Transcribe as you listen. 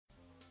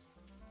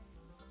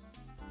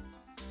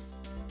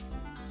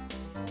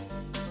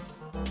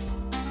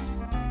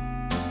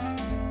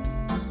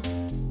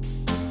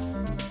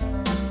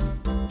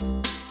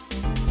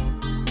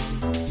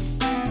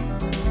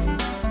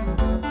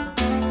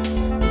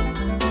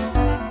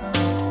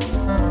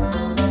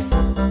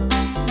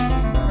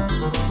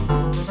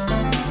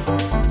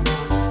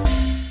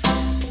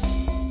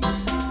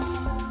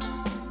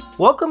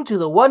Welcome to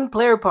the One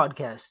Player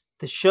Podcast,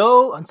 the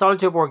show on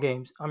solitaire board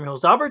games. I'm your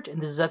host Albert,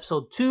 and this is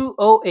episode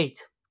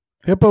 208.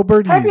 Hippo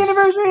Birdies. Happy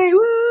anniversary!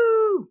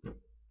 Woo!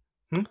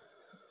 Did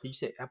you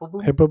say Apple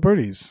Boom? Hippo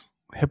Birdies.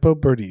 Hippo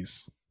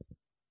Birdies.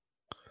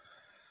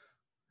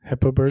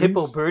 Hippo Birdies.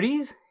 Hippo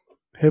Birdies?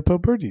 Hippo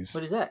Birdies.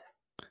 What is that?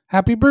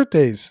 Happy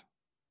birthdays.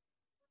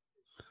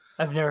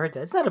 I've never heard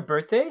that. It's not a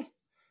birthday.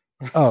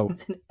 Oh.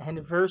 It's an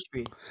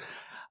anniversary.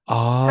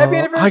 Oh, Happy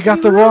anniversary! I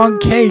got the wrong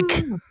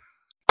cake.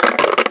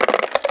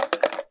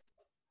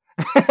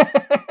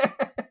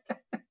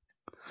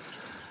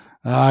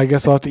 I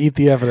guess I'll have to eat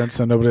the evidence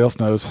so nobody else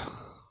knows.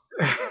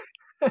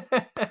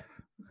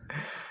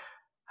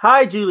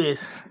 Hi,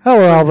 Julius.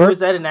 Hello, Albert. Was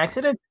that an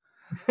accident?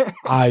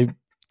 I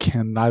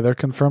can neither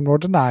confirm nor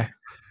deny.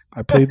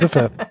 I plead the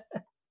fifth.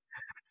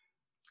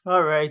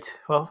 All right.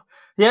 Well,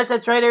 yes,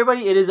 that's right,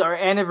 everybody. It is our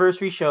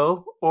anniversary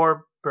show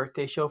or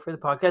birthday show for the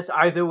podcast.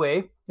 Either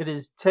way, it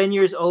is 10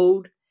 years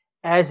old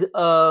as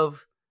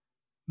of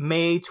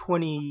May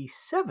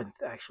 27th,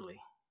 actually.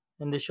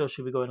 And this show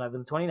should be going live on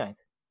the 29th.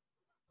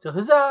 So,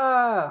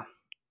 huzzah!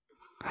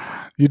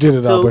 You did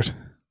it, Albert.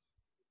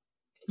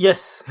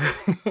 Yes.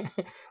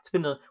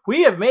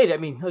 We have made it. I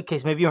mean, okay,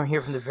 so maybe you weren't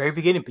here from the very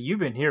beginning, but you've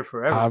been here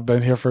forever. I've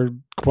been here for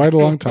quite a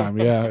long time.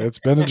 Yeah, it's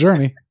been a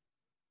journey.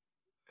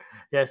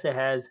 Yes, it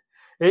has.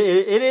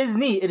 It is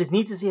neat. It is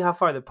neat to see how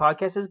far the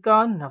podcast has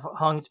gone, and how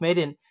long it's made,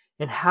 and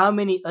how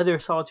many other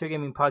solitaire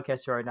gaming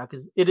podcasts there are now,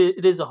 because it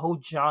is a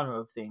whole genre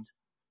of things.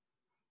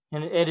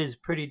 And it is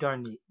pretty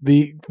darn neat.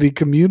 The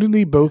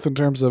community, both in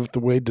terms of the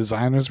way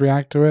designers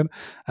react to it,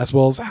 as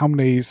well as how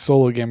many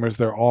solo gamers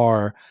there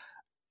are,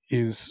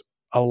 is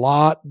a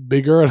lot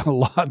bigger and a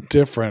lot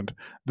different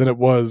than it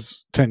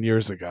was 10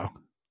 years ago.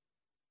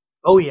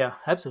 Oh yeah,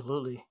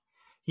 absolutely.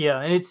 Yeah,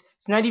 and it's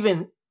not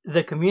even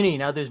the community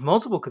now. There's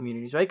multiple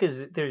communities, right?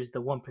 Because there's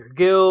the One Player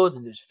Guild,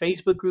 and there's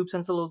Facebook groups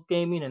on solo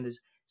gaming, and there's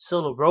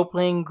solo role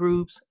playing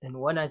groups, and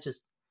whatnot.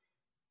 Just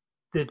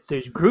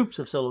there's groups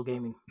of solo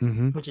gaming,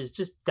 which is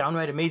just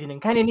downright amazing and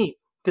kind of neat.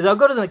 Because I'll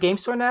go to the game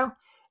store now,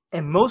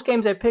 and most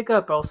games I pick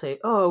up, I'll say,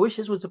 "Oh, I wish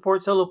this would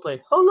support solo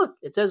play." Oh, look,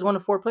 it says 1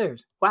 of 4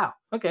 players. Wow,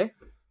 okay.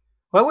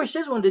 Well, I wish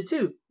this one did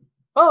too.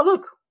 Oh,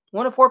 look,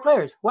 1 of 4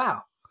 players.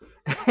 Wow.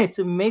 It's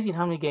amazing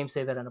how many games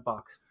say that on a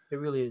box. It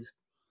really is.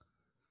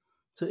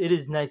 So it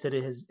is nice that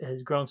it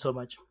has grown so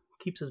much.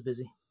 Keeps us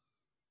busy.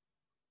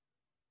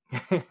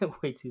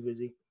 Way too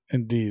busy.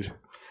 Indeed.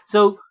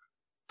 So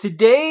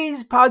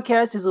today's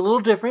podcast is a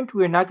little different.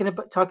 We're not going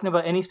to be talking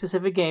about any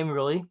specific game,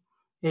 really.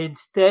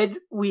 Instead,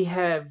 we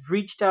have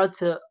reached out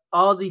to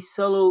all the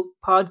solo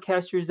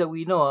podcasters that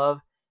we know of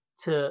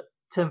to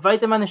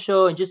invite them on the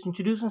show and just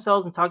introduce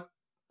themselves and talk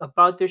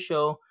about their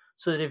show,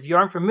 so that if you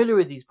aren't familiar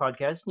with these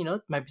podcasts,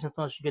 it might be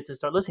something else you get to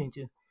start listening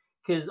to.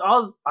 Because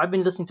I've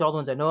been listening to all the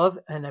ones I know of,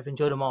 and I've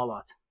enjoyed them all a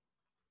lot.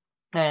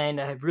 And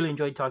I have really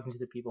enjoyed talking to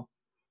the people.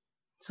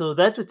 So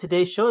that's what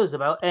today's show is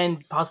about,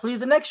 and possibly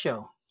the next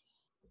show.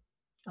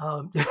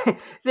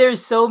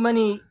 There's so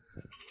many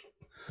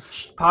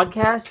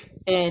podcasts,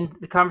 and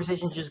the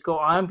conversations just go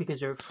on because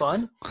they're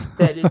fun,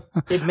 that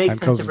it makes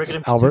sense to break it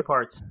into 2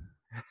 parts.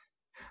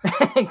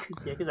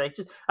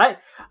 Because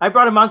I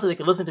brought him on so they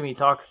could listen to me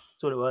talk.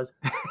 That's what it was.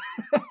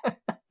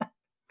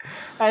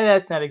 And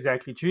that's not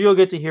exactly true. You'll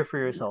get to hear for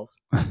yourself.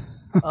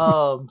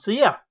 So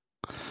yeah,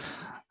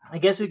 I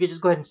guess we could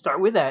just go ahead and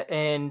start with that,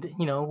 and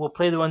we'll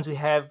play the ones we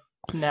have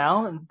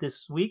now and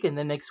this week, and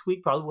then next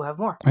week probably we'll have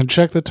more. And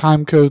check the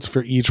time codes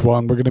for each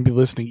one. We're going to be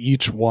listing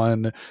each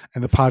one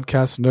in the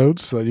podcast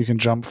notes so that you can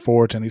jump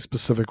forward to any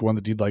specific one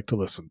that you'd like to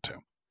listen to.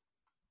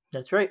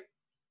 That's right.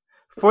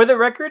 For the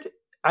record,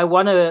 I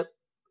want to.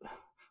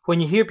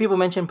 When you hear people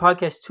mention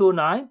podcast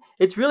 209,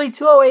 it's really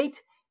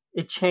 208.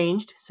 It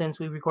changed since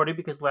we recorded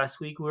because last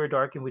week we were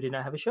dark and we did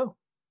not have a show.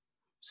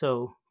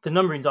 So the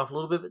numbering's off a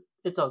little bit, but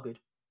it's all good.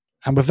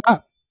 And with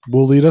that,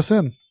 we'll lead us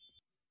in.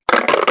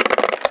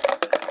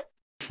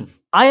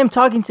 I am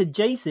talking to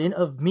Jason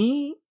of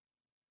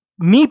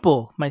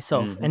Meeple,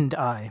 myself, and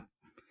I.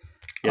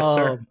 Yes,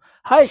 sir.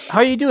 Hi, how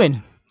are you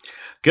doing?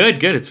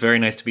 Good. It's very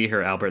nice to be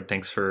here, Albert.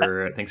 Thanks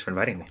for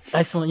inviting me.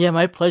 Excellent. Yeah,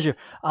 my pleasure.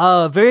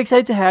 Very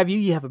excited to have you.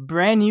 You have a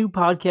brand new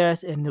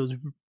podcast,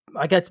 and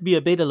I got to be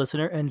a beta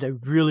listener, and I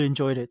really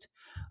enjoyed it.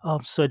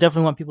 So I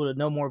definitely want people to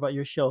know more about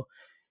your show.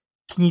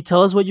 Can you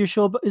tell us what your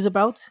show is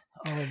about?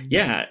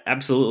 Yeah,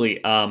 absolutely.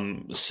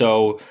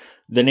 So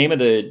the name of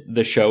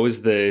the show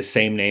is the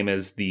same name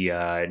as the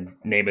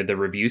name of the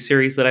review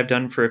series that I've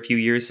done for a few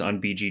years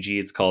on BGG.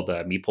 It's called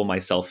Meeple,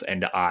 Myself,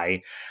 and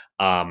I.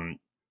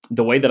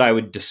 The way that I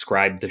would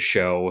describe the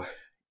show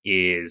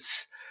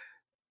is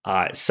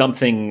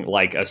something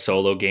like a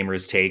solo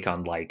gamer's take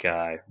on like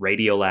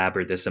Radiolab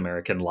or This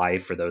American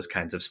Life or those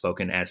kinds of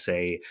spoken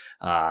essay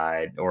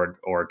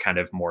or kind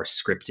of more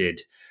scripted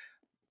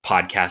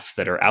podcasts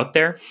that are out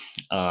there.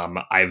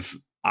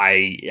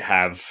 I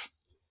have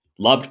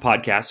loved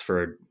podcasts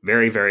for a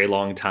very, very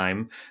long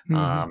time.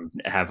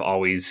 Have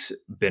always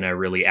been a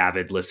really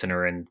avid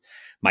listener, and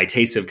my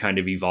tastes have kind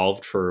of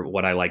evolved for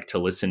what I like to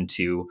listen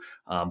to.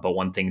 But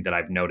one thing that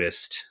I've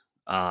noticed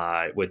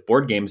with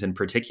board games in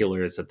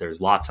particular is that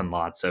there's lots and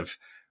lots of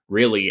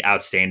really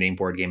outstanding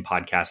board game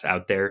podcasts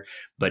out there,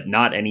 but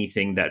not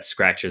anything that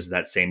scratches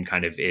that same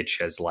kind of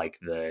itch as like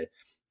the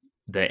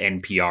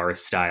NPR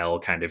style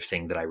kind of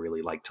thing that I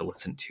really like to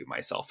listen to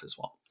myself as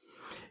well.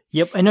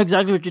 Yep, I know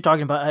exactly what you're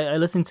talking about. I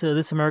listen to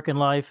This American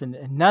Life and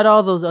not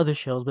all those other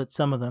shows, but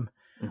some of them.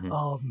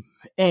 Mm-hmm.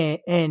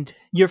 And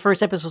your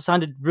first episode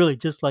sounded really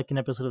just like an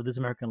episode of This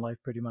American Life,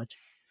 pretty much.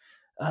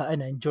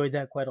 And I enjoyed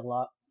that quite a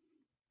lot.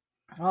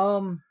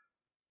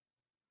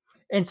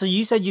 And so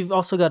you said you've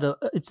also got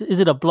is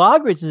it a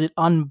blog or is it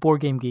on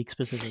Board Game Geek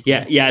specifically?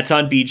 Yeah, it's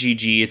on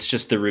BGG. It's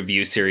just the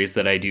review series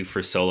that I do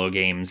for solo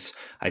games.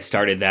 I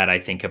started that, I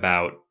think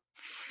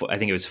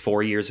it was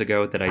 4 years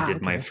ago that I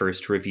did my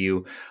first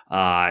review.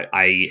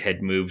 I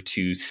had moved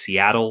to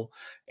Seattle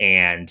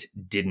and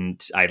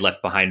I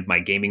left behind my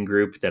gaming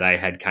group that I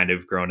had kind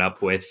of grown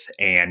up with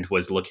and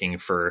was looking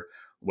for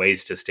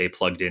ways to stay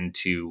plugged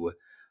into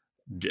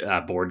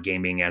board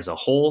gaming as a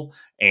whole,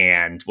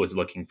 and was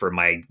looking for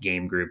my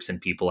game groups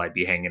and people I'd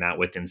be hanging out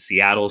with in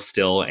Seattle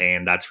still.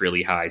 And that's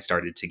really how I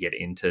started to get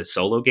into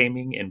solo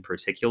gaming in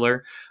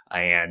particular.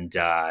 And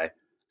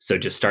so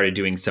just started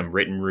doing some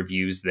written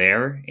reviews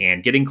there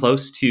and getting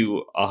close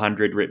to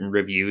 100 written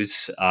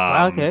reviews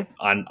on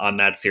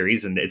that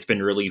series. And it's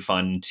been really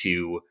fun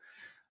to,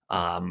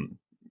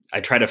 I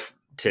try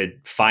to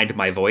find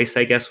my voice,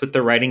 I guess, with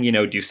the writing,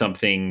 do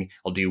something.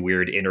 I'll do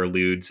weird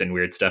interludes and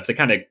weird stuff that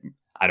kind of,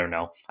 I don't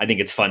know. I think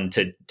it's fun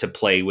to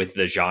play with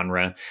the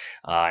genre.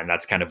 And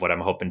that's kind of what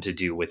I'm hoping to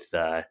do with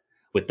the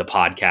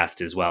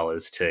podcast as well,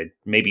 is to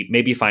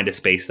maybe find a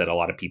space that a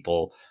lot of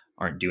people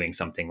aren't doing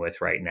something with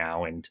right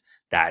now. And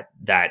that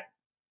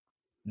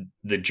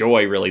the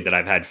joy really that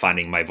I've had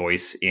finding my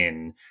voice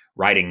in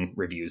writing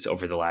reviews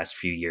over the last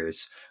few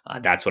years,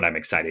 that's what I'm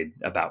excited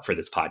about for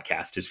this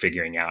podcast, is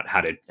figuring out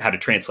how to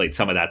translate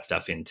some of that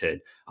stuff into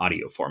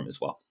audio form as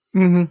well.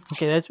 Mm-hmm.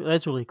 Okay,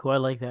 that's really cool. I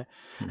like that.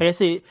 Like I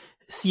say,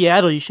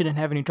 Seattle, you shouldn't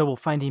have any trouble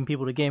finding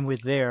people to game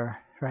with there,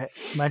 right?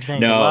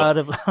 Imagine a lot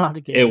of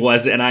games. It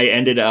was, and I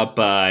ended up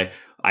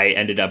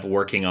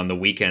working on the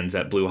weekends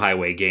at Blue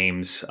Highway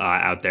Games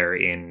out there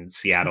in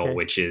Seattle,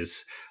 which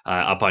is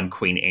up on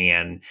Queen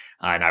Anne,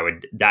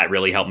 and that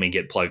really helped me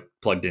get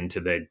plugged into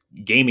the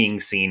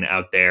gaming scene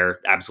out there.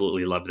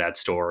 Absolutely love that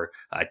store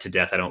to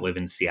death. I don't live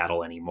in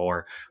Seattle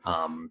anymore,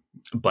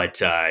 but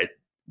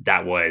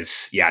that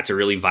was, it's a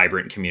really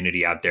vibrant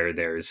community out there.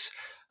 There's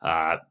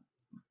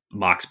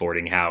Mox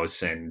Boarding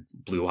House and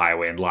Blue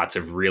Highway and lots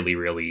of really,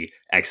 really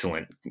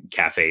excellent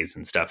cafes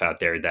and stuff out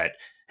there that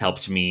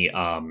helped me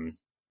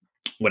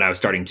when I was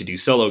starting to do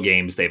solo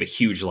games. They have a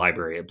huge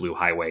library at Blue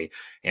Highway,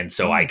 and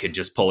so I could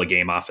just pull a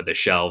game off of the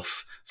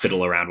shelf,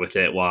 fiddle around with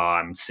it while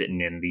I'm sitting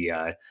in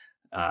the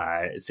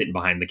sitting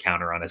behind the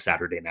counter on a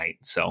Saturday night.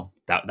 So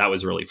that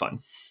was really fun.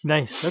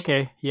 Nice.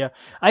 Okay. Yeah,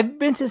 I've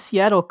been to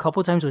Seattle a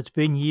couple times, so it's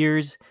been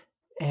years.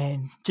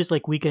 And just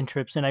like weekend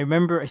trips. And I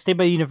remember I stayed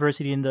by the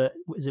university in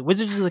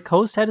Wizards of the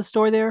Coast had a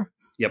store there?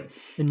 Yep.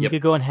 And you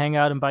could go and hang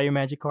out and buy your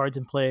Magic cards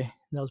and play. And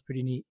that was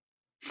pretty neat.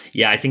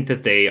 Yeah, I think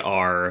that they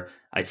are,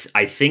 I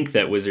think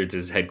that Wizards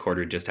is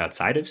headquartered just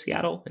outside of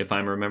Seattle, if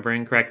I'm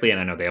remembering correctly. And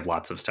I know they have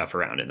lots of stuff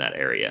around in that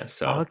area.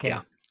 So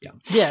yeah.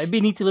 Yeah, it'd be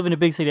neat to live in a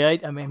big city. I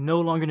mean, I'm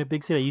no longer in a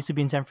big city. I used to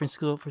be in San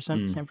Francisco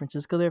San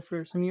Francisco there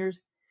for some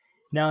years.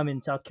 Now I'm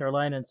in South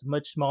Carolina. It's a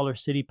much smaller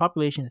city.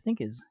 Population, I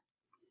think,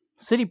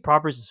 city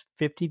proper is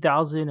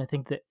 50,000. I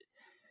think that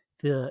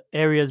the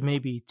area is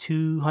maybe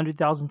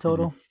 200,000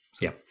 total. Mm-hmm.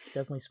 So it's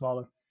definitely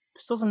smaller.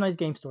 Still some nice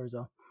game stores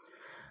though.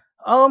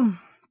 Oh,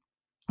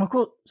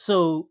 cool.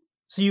 So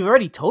you've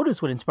already told us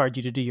what inspired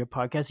you to do your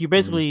podcast. You're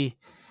basically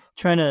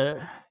trying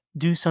to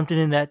do something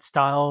in that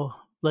style,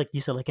 like you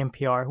said, like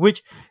NPR,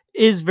 which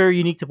is very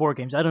unique to board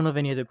games. I don't know of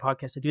any other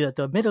podcasts that do that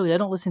though. Admittedly, I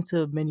don't listen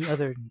to many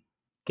other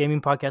gaming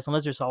podcasts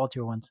unless they're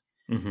solitaire ones.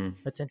 Mm-hmm.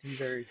 I tend to be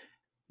very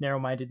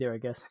narrow-minded there, I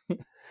guess.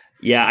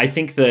 Yeah, I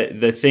think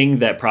the thing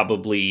that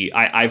probably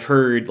I've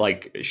heard,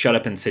 like Shut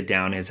Up and Sit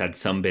Down has had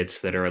some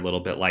bits that are a little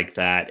bit like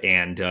that,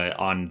 and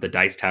on the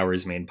Dice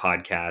Towers main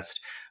podcast,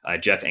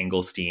 Jeff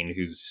Engelstein,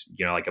 who's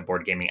like a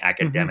board gaming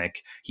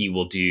academic, he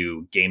will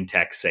do game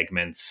tech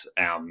segments,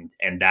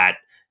 and that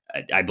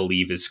I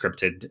believe is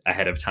scripted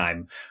ahead of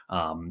time.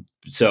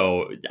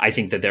 So I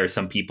think that there are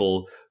some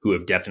people who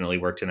have definitely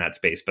worked in that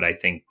space, but I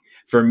think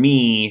for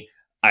me,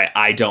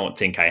 I don't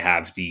think I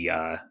have the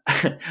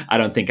I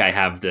don't think I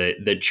have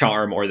the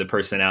charm or the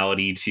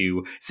personality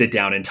to sit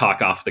down and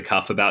talk off the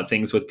cuff about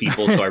things with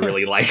people. So I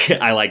really like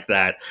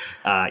that.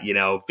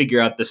 Figure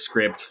out the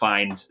script,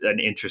 find an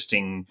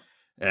interesting,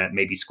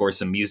 maybe score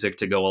some music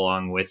to go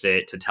along with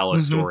it to tell a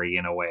story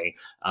in a way.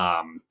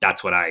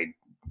 That's what I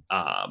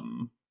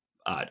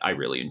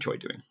really enjoy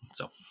doing.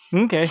 So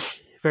okay,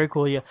 very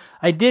cool. Yeah,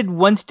 I did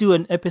once do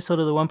an episode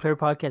of the One Player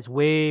Podcast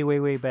way, way,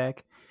 way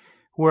back,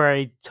 where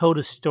I told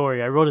a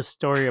story. I wrote a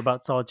story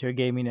about solitaire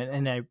gaming,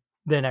 and I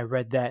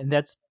read that, and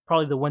that's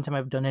probably the one time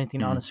I've done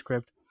anything on a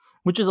script,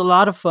 which is a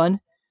lot of fun.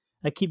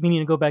 I keep meaning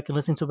to go back and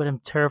listen to, but I'm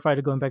terrified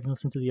of going back and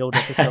listen to the old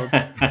episodes.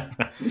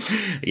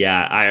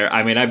 Yeah,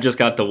 I mean, I've just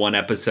got the one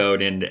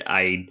episode, and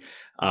I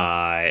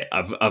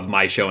of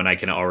my show, and I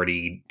can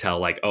already tell,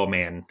 like, oh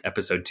man,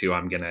 episode 2,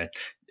 I'm gonna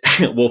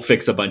we'll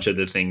fix a bunch of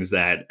the things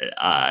that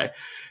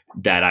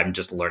that I'm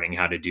just learning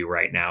how to do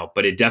right now.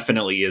 But it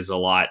definitely is a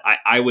lot.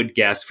 I would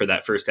guess for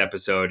that first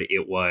episode,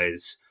 it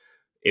was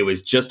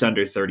just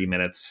under 30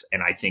 minutes.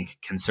 And I think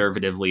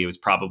conservatively, it was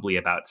probably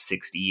about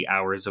 60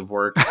 hours of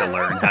work to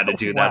learn how to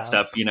do Wow. that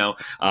stuff, you know?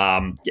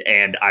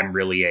 And I'm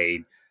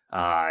really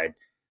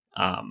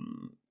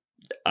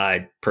a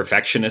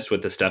perfectionist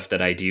with the stuff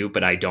that I do,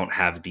 but I don't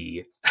have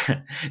the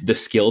the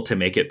skill to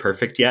make it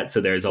perfect yet.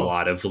 So there's a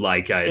lot of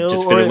like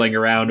just fiddling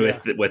around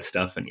with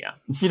stuff, and yeah,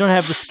 you don't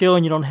have the skill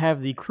and you don't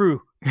have the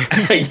crew.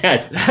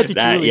 Yes,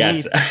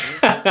 yes.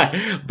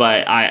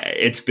 But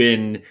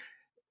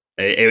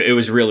it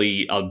was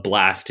really a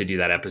blast to do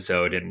that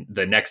episode. And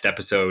the next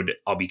episode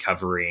I'll be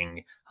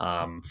covering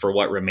For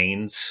What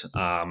Remains,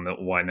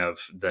 one of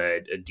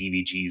the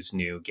DVG's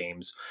new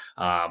games,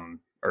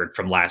 or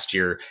from last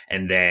year,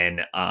 and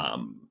then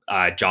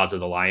Jaws of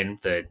the Lion,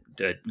 the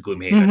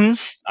Gloomhaven.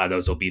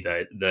 Those will be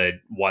the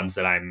ones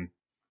that I'm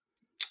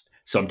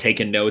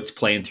taking notes,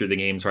 playing through the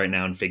games right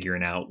now, and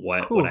figuring out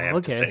what I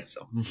have to say.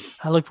 So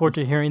I look forward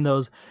to hearing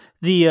those.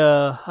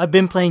 I've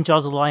been playing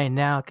Jaws of the Lion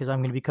now because I'm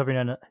going to be covering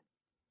on I'm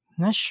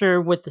not sure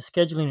what the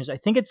scheduling is. I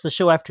think it's the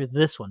show after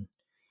this one.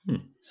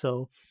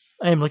 So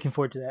I am looking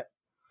forward to that.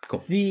 Cool.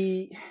 What was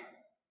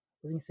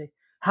I going to say?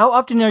 How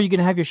often are you going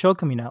to have your show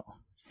coming out?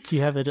 Do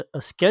you have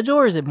a schedule,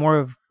 or is it more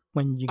of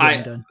when you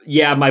get it done?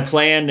 Yeah, my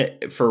plan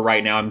for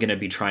right now, I'm going to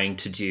be trying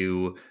to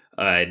do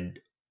an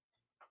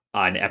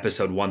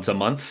episode once a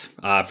month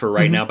for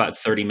right now, about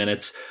 30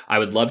 minutes. I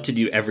would love to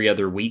do every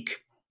other week.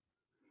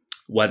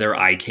 Whether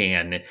I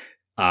can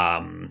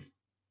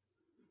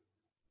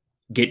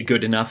get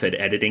good enough at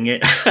editing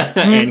it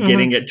and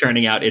getting it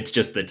turning out, it's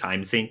just the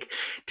time sink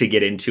to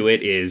get into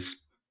it is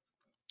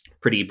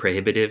pretty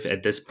prohibitive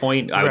at this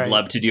point. I would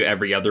love to do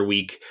every other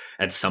week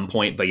at some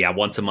point, but yeah,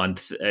 once a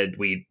month.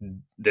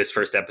 This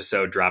first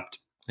episode dropped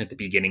at the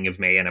beginning of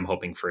May, and I'm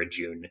hoping for a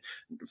June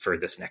for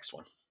this next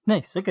one.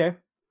 Nice. Okay.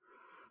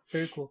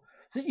 Very cool.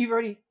 So you've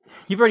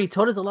already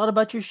told us a lot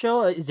about your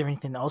show. Is there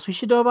anything else we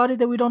should know about it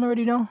that we don't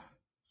already know?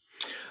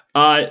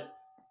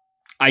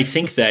 I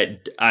think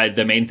that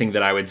the main thing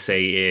that I would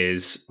say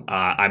is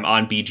I'm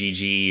on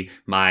BGG.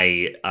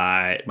 My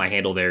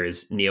handle there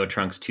is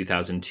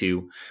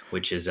Neotrunks2002,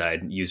 which is a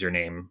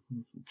username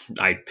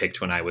I picked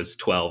when I was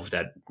 12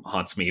 that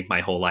haunts me my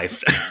whole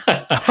life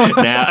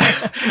now.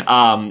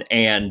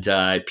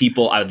 And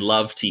people, I'd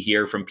love to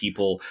hear from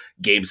people,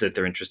 games that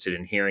they're interested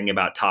in hearing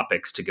about,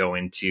 topics to go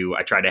into.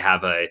 I try to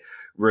have a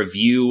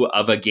review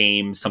of a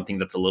game, something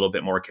that's a little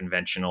bit more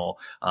conventional.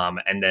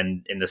 And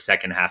then in the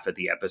second half of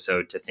the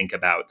episode to think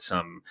about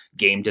some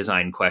game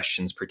design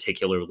questions,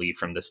 particularly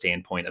from the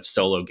standpoint of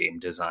solo game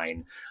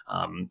design.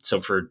 So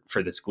for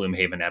this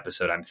Gloomhaven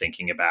episode, I'm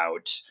thinking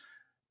about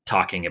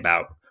talking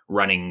about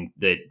running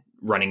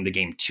the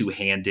game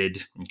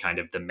two-handed and kind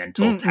of the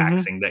mental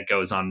taxing that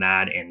goes on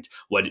that, and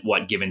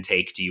what give and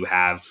take do you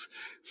have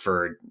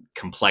for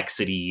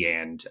complexity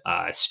and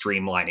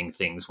streamlining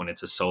things when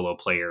it's a solo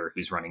player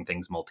who's running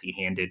things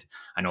multi-handed.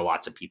 I know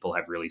lots of people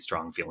have really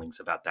strong feelings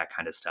about that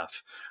kind of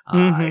stuff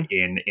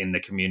in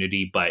the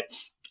community, but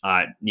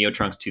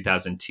Neotrunks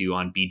 2002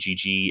 on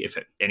BGG. If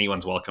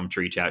anyone's welcome to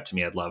reach out to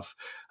me, I'd love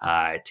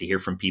to hear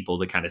from people,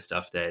 the kind of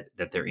stuff that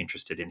they're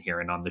interested in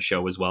hearing on the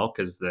show as well,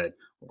 because the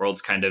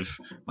world's kind of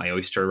my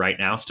oyster right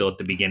now, still at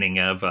the beginning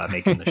of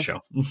making the show.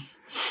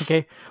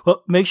 Okay.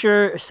 Well, make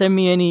sure send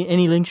me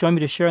any links you want me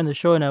to share on the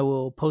show, and I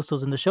will post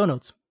those in the show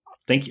notes.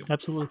 Thank you.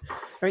 Absolutely. All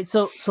right.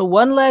 So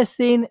one last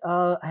thing,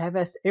 I have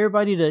asked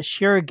everybody to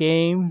share a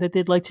game that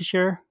they'd like to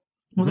share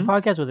with the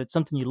podcast, whether it's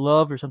something you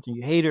love or something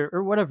you hate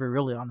or whatever,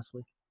 really,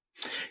 honestly.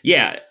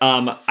 Yeah.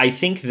 I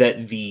think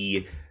that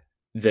the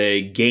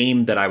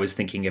game that I was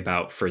thinking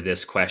about for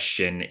this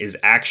question is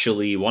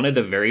actually one of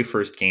the very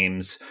first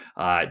games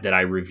that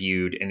I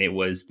reviewed, and it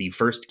was the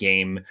first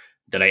game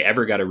that I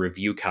ever got a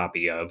review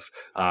copy of,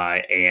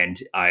 and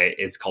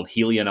it's called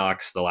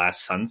Helionox: The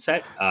Last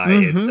Sunset.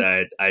 It's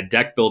a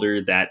deck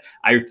builder that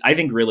I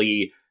think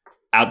really,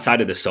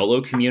 outside of the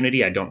solo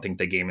community, I don't think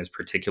the game is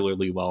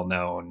particularly well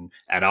known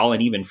at all,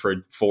 and even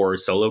for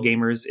solo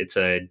gamers, it's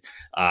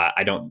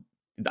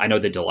I know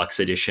the deluxe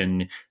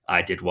edition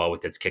did well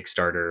with its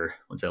Kickstarter.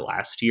 Was it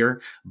last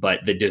year?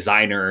 But the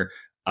designer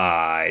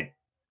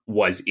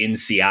was in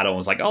Seattle and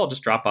was like, "Oh, I'll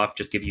just drop off,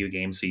 just give you a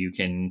game so you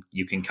can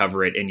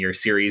cover it in your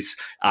series."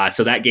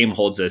 So that game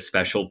holds a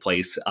special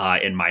place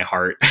in my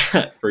heart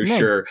for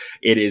sure.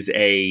 It is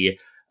a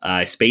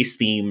space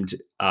themed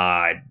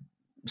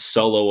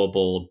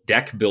soloable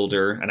deck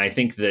builder, and I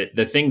think that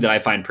the thing that I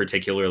find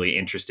particularly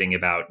interesting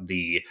about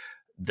the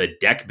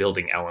deck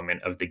building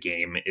element of the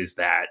game is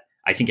that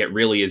I think it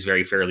really is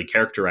very fairly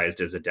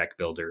characterized as a deck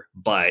builder,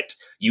 but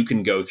you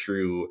can go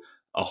through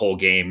a whole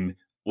game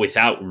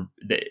without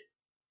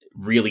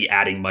really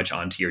adding much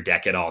onto your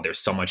deck at all. There's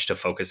so much to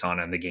focus on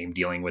in the game,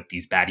 dealing with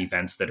these bad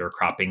events that are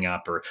cropping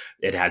up, or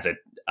it has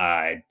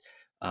a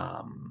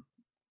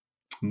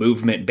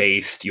movement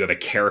based. You have a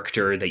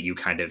character that you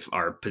kind of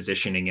are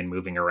positioning and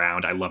moving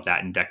around. I love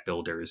that in deck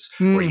builders,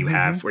 where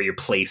you're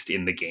placed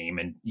in the game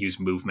and use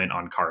movement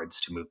on cards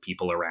to move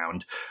people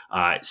around.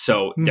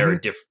 So there are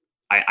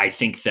I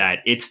think that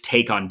its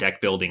take on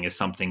deck building is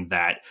something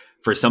that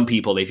for some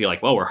people they feel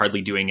like, well, we're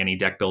hardly doing any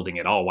deck building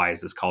at all. Why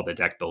is this called a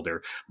deck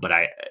builder? But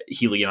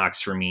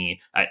Helionox for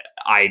me,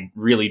 I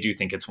really do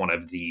think it's one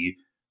of the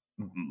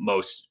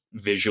most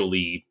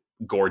visually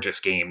gorgeous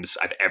games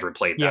I've ever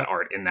played. That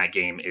art in that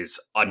game is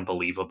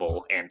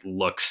unbelievable and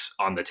looks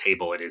on the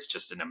table. It is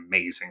just an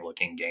amazing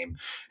looking game.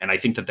 And I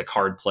think that the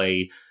card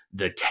play,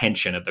 the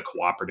tension of the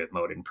cooperative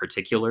mode in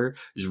particular,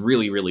 is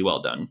really, really well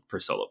done for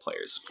solo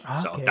players. Okay.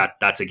 So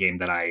that's a game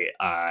that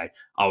I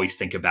always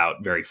think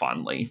about very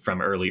fondly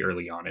from early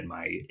on in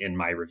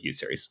my review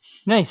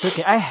series. Nice.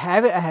 Okay. I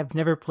have it. I have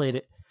never played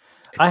it.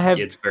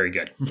 It's very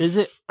good. Is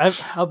it?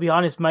 I'll be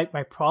honest. My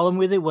problem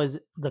with it was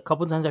the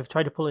couple times I've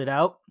tried to pull it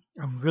out,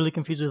 I'm really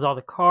confused with all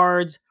the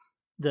cards.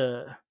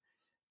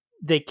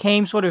 They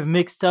came sort of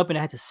mixed up, and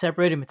I had to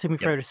separate them. It took me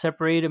forever to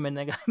separate them, and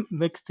they got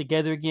mixed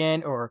together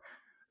again. Or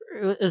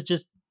it's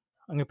just,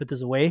 I'm gonna put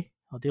this away.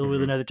 I'll deal with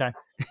it another time.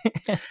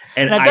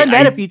 and I've done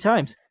that a few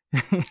times.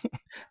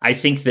 I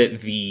think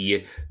that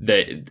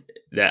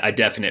a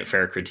definite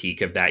fair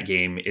critique of that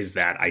game is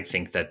that I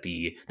think that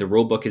the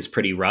rule book is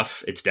pretty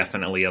rough. It's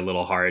definitely a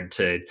little hard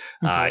to.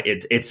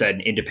 It's an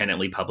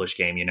independently published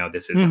game.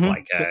 This isn't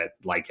like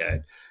a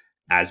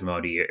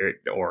Asmodee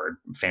or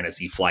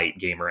Fantasy Flight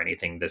game or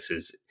anything.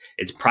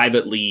 It's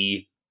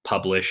privately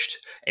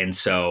published, and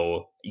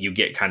so you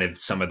get kind of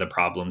some of the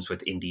problems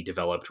with indie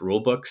developed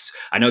rule books.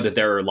 I know that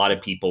there are a lot of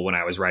people, when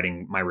I was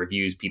writing my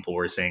reviews, people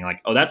were saying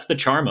like, oh, that's the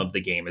charm of the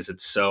game, is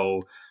it's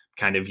so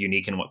kind of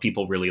unique and what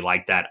people really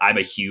like that. I'm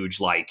a huge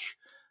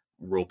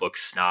rulebook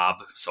snob,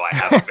 so I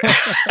have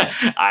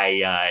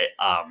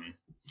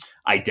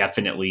I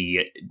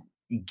definitely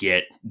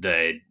get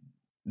the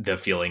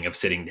feeling of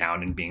sitting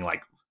down and being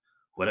like,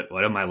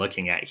 what am I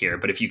looking at here?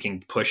 But if you can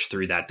push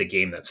through that, the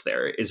game that's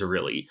there is a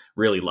really,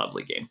 really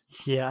lovely game.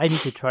 Yeah, I need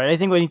to try it. I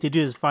think what I need to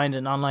do is find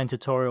an online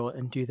tutorial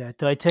and do that.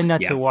 Though I tend not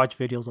to watch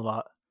videos a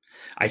lot.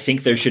 I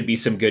think there should be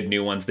some good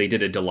new ones. They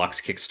did a deluxe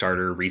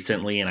Kickstarter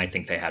recently, and I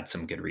think they had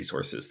some good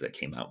resources that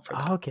came out for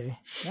that. Okay.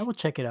 I will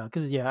check it out,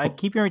 because I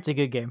keep hearing it's a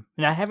good game.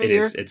 And I have it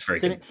here. It's very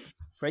good.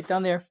 Right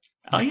down there.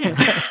 Oh, yeah.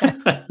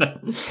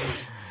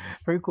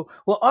 Very cool.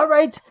 Well, all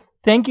right.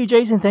 Thank you,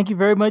 Jason. Thank you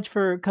very much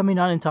for coming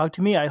on and talk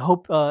to me. I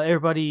hope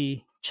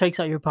everybody checks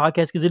out your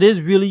podcast, because it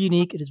is really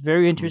unique. It is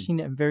very interesting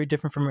and very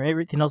different from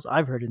everything else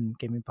I've heard in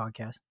gaming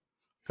podcasts.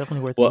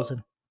 Definitely worth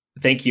listening.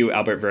 Thank you,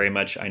 Albert, very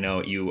much. I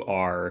know you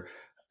are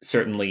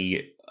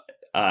certainly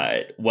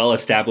well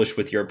established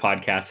with your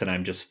podcast, and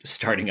I'm just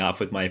starting off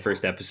with my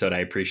first episode. I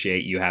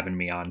appreciate you having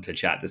me on to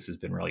chat. This has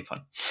been really fun.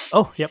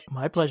 Oh, yep.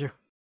 My pleasure.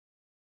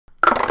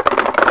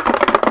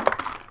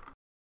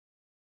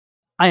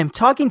 I am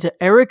talking to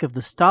Eric of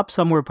the Stop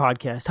Somewhere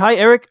podcast. Hi,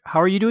 Eric. How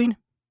are you doing?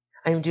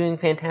 I'm doing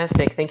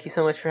fantastic. Thank you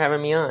so much for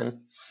having me on.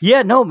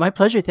 Yeah, no, my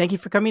pleasure. Thank you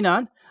for coming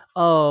on.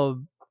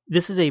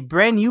 This is a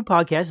brand new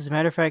podcast. As a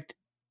matter of fact,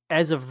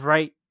 as of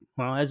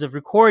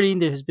recording,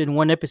 there has been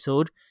one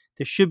episode.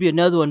 There should be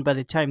another one by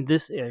the time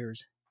this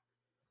airs.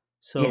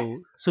 So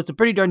it's a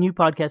pretty darn new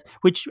podcast,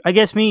 which I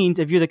guess means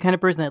if you're the kind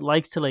of person that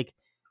likes to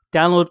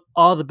download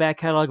all the back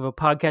catalog of a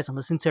podcast and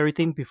listen to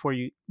everything before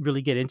you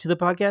really get into the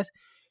podcast,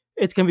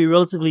 it's going to be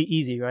relatively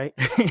easy, right?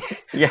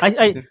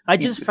 Yeah. I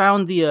just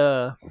found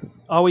the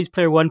Always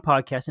Player One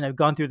podcast, and I've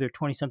gone through their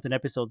 20-something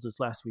episodes this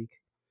last week.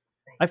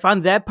 I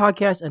found that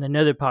podcast and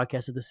another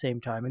podcast at the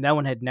same time, and that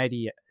one had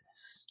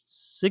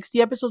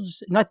 60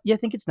 episodes. I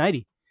think it's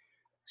 90.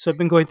 So I've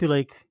been going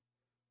through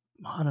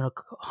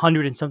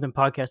 100 and something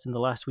podcasts in the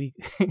last week.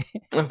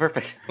 Oh,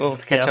 perfect. Well,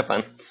 to catch up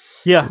on.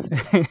 Yeah.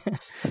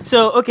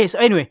 So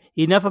anyway,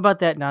 enough about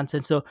that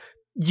nonsense. So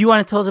do you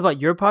want to tell us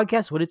about your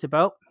podcast, what it's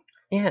about?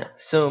 Yeah,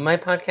 so my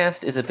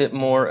podcast is a bit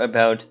more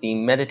about the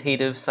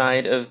meditative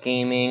side of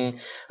gaming,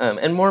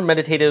 and more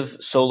meditative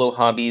solo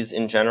hobbies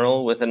in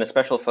general, with an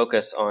especial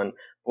focus on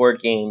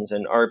board games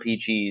and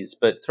RPGs,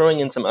 but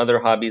throwing in some other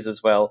hobbies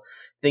as well,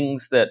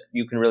 things that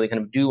you can really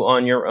kind of do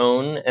on your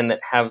own and that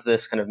have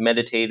this kind of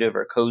meditative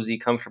or cozy,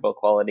 comfortable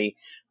quality,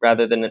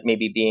 rather than it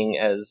maybe being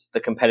as the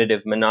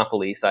competitive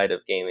Monopoly side of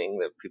gaming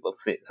that people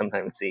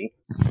sometimes see.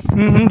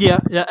 Mm-hmm,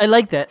 yeah, I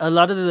like that. A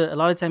lot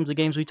of times the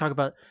games we talk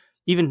about,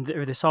 even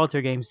the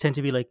solitaire games, tend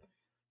to be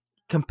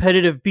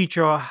competitive, beat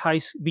your own high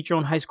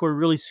score,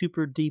 really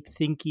super deep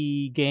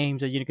thinky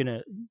games that you're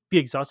gonna be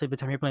exhausted by the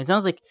time you're playing. It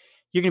sounds like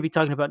you're gonna be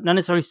talking about not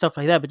necessarily stuff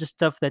like that, but just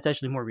stuff that's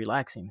actually more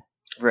relaxing.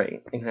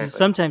 Right, exactly. So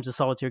sometimes a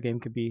solitaire game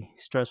could be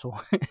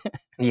stressful.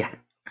 Yeah,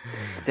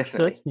 definitely.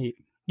 So that's neat.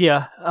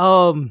 Yeah.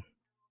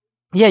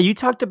 Yeah, you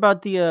talked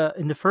about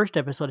in the first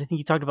episode, I think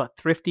you talked about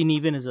thrifting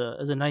even as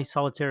a nice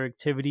solitaire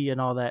activity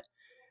and all that.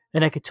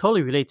 And I could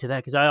totally relate to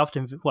that because I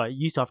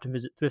used to often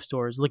visit thrift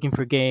stores looking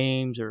for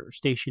games or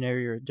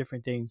stationery or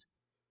different things.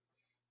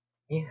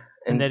 Yeah,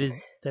 And that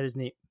is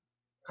neat.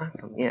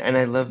 awesome. Yeah, and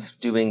I love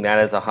doing that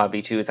as a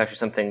hobby too. It's actually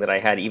something that I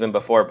had even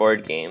before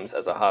board games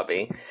as a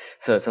hobby.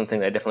 So it's something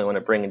that I definitely want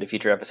to bring into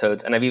future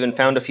episodes. And I've even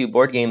found a few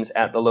board games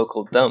at the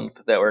local dump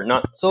that were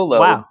not solo,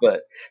 Wow.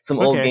 but some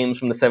old Okay. games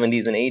from the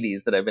 70s and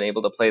 80s that I've been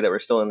able to play that were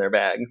still in their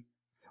bags.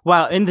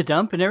 Wow, in the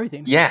dump and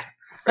everything. Yeah,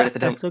 right at the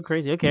dump. That's so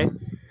crazy. Okay.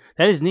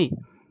 That is neat.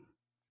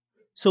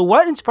 So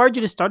what inspired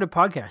you to start a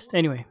podcast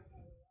anyway?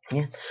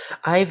 Yeah,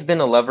 I've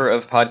been a lover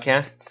of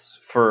podcasts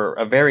for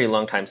a very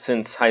long time.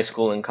 Since high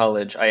school and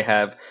college, I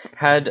have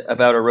had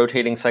about a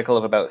rotating cycle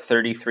of about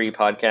 33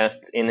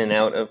 podcasts in and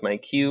out of my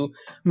queue.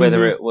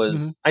 Whether it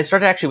was, I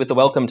started actually with the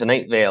Welcome to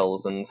Night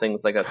Vales and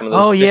things like that, some of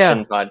those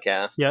fiction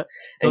podcasts, Yeah,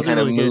 and those are kind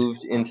of really good.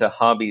 moved into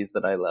hobbies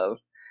that I love.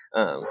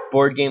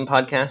 Board game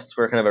podcasts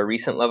were kind of a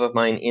recent love of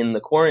mine in the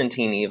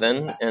quarantine,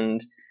 even,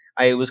 and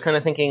I was kind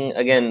of thinking,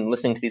 again,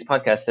 listening to these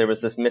podcasts, there was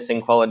this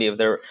missing quality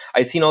of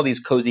I'd seen all these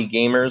cozy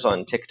gamers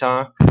on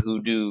TikTok who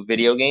do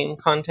video game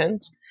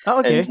content, Oh,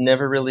 okay. and I've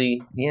never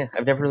really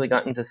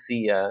gotten to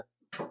see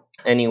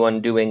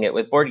anyone doing it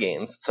with board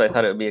games. So I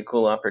thought it would be a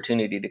cool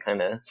opportunity to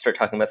kind of start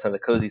talking about some of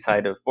the cozy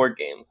side of board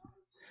games.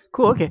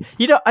 Cool. Okay.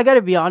 I got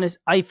to be honest.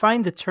 I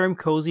find the term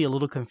cozy a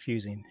little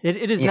confusing.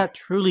 It is not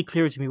truly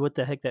clear to me what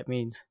the heck that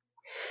means.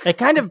 I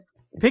kind of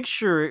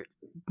picture,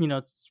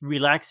 it's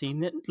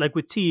relaxing, like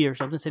with tea or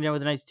something, sitting down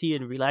with a nice tea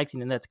and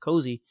relaxing, and that's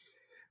cozy.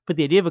 But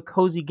the idea of a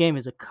cozy game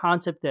is a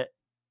concept that,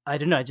 I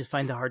don't know, I just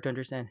find it hard to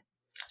understand.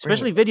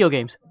 Especially video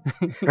games.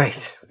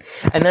 Right.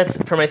 And that's,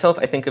 for myself,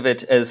 I think of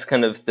it as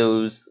kind of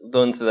those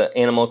the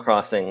Animal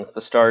Crossings, the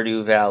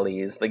Stardew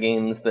Valleys, the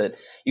games that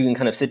you can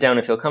kind of sit down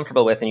and feel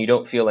comfortable with, and you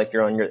don't feel like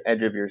you're on your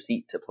edge of your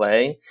seat to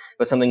play,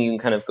 but something you can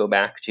kind of go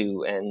back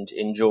to and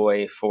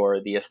enjoy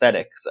for the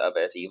aesthetics of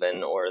it,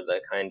 even, or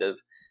the kind of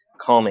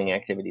calming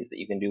activities that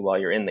you can do while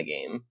you're in the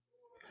game.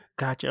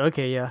 Gotcha.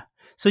 Okay, yeah.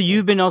 So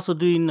you've been also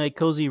doing like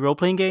cozy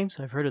role-playing games?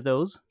 I've heard of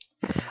those.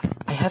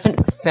 I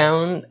haven't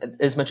found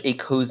as much a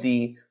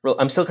cozy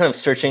I'm still kind of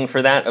searching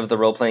for that, of the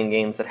role-playing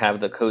games that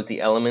have the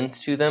cozy elements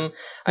to them.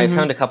 I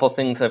found a couple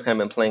things I've kind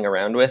of been playing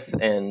around with,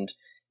 and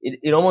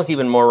it almost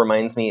even more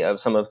reminds me of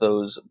some of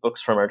those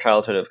books from our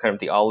childhood, of kind of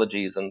the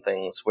ologies and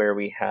things, where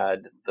we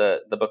had the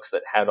books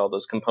that had all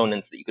those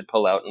components that you could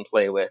pull out and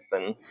play with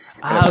and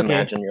kind of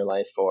imagine your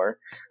life for.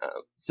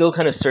 Still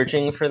kind of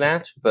searching for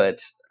that,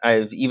 but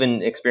I've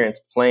even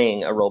experienced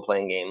playing a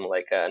role-playing game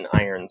like an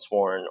Iron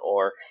Sworn,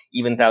 or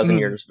even Thousand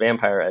Years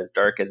Vampire, as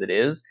dark as it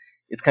is.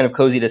 It's kind of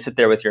cozy to sit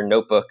there with your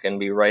notebook and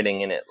be writing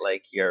in it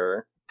like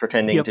you're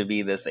pretending to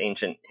be this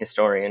ancient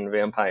historian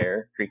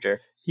vampire creature.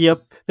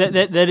 Yep,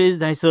 that is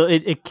nice. So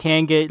it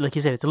can get, like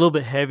you said, it's a little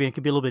bit heavy. It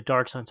can be a little bit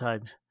dark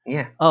sometimes.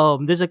 Yeah.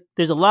 There's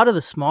a lot of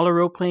the smaller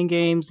role playing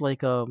games.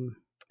 Like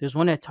there's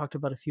one I talked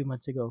about a few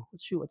months ago.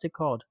 What's it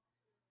called?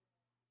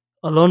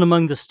 Alone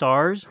Among the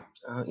Stars.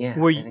 Oh yeah.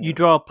 Where you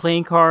draw a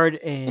playing card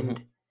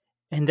and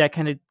that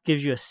kind of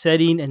gives you a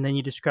setting, and then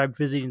you describe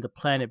visiting the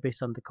planet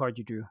based on the card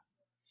you drew.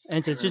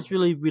 And so it's just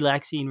really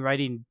relaxing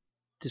writing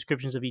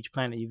descriptions of each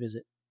planet you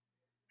visit.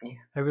 Yeah,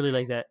 I really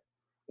like that.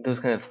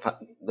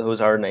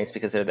 Those are nice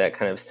because they're that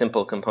kind of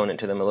simple component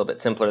to them, a little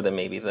bit simpler than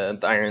maybe the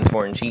Iron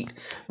Sworn cheat,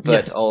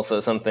 but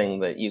also something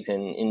that you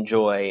can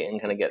enjoy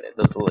and kind of get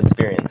those little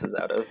experiences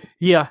out of.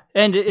 Yeah,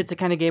 and it's a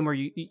kind of game where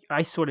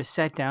I sort of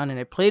sat down and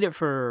I played it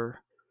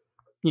for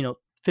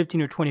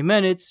 15 or 20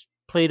 minutes,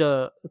 played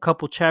a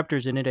couple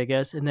chapters in it, I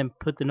guess, and then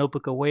put the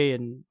notebook away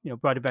and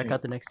brought it back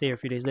out the next day or a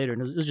few days later,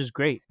 and it was just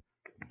great.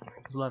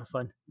 It was a lot of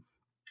fun.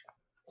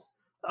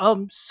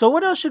 So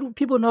what else should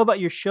people know about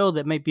your show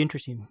that might be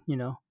interesting?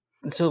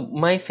 So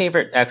my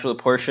favorite actual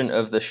portion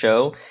of the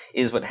show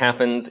is what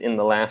happens in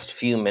the last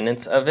few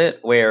minutes of it,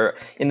 where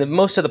in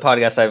most of the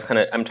podcast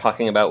I'm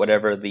talking about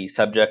whatever the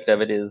subject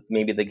of it is,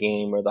 maybe the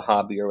game or the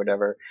hobby or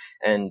whatever,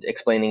 and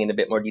explaining in a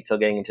bit more detail,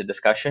 getting into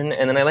discussion.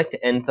 And then I like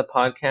to end the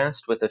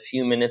podcast with a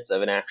few minutes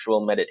of an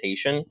actual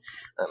meditation.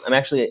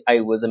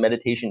 I was a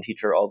meditation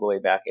teacher all the way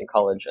back in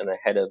college and the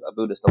head of a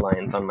Buddhist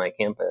alliance on my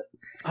campus.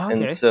 Okay.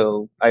 And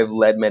so I've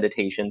led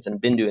meditations and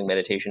been doing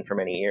meditation for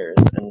many years.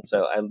 And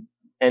so I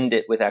end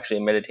it with actually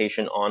a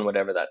meditation on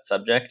whatever that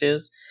subject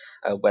is,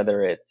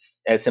 whether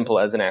it's as simple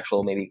as an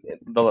actual, maybe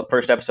the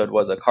first episode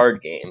was a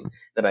card game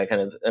that I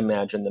kind of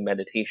imagine the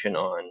meditation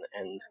on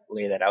and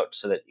lay that out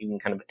so that you can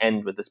kind of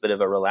end with this bit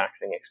of a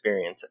relaxing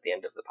experience at the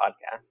end of the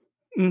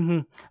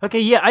podcast.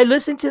 Okay, yeah, I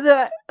listened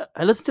to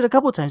it a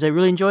couple of times. I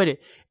really enjoyed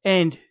it,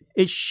 and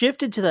it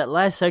shifted to that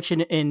last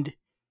section, and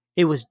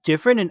it was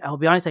different. And I'll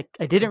be honest,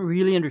 I didn't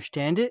really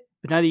understand it,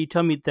 but now that you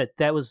tell me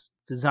that was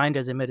designed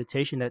as a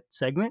meditation, that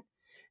segment,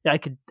 I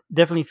could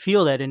definitely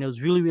feel that, and it was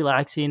really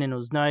relaxing, and it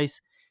was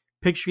nice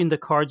picturing the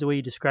cards the way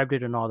you described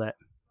it and all that.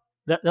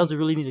 That was a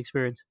really neat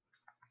experience.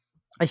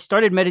 I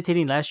started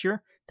meditating last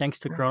year, thanks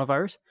to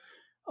coronavirus,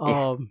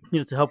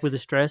 to help with the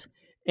stress.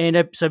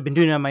 And so I've been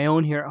doing it on my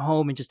own here at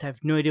home and just have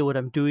no idea what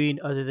I'm doing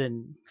other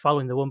than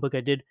following the one book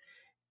I did.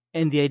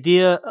 And the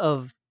idea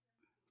of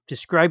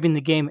describing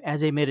the game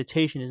as a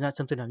meditation is not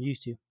something I'm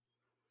used to.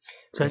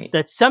 So Right.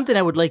 that's something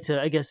I would like to,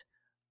 I guess,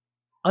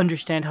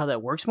 understand how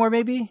that works more.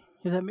 Maybe.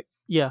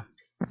 Yeah.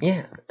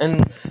 Yeah,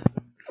 and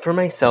for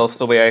myself,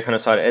 the way I kind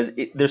of saw it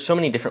is there's so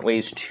many different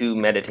ways to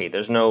meditate.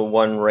 There's no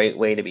one right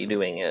way to be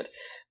doing it.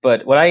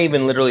 But what I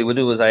even literally would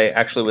do was I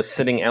actually was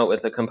sitting out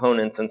with the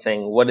components and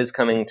saying, what is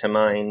coming to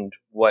mind?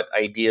 What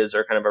ideas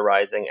are kind of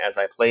arising as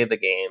I play the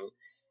game?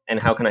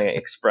 And how can I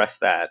express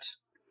that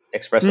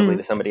expressively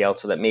to somebody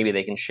else so that maybe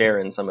they can share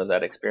in some of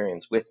that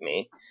experience with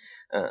me?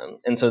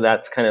 And so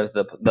that's kind of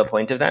the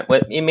point of that.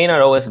 It may not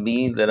always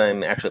be that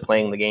I'm actually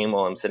playing the game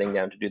while I'm sitting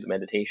down to do the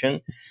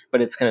meditation, but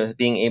it's kind of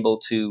being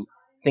able to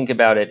think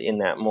about it in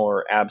that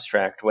more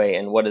abstract way,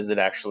 and what is it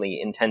actually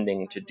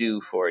intending to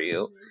do for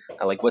you?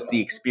 Like, what's the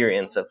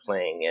experience of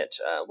playing it?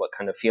 What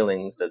kind of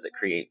feelings does it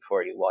create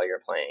for you while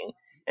you're playing?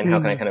 And how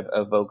can I kind of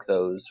evoke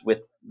those with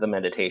the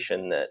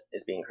meditation that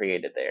is being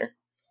created there?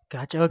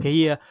 Gotcha. Okay.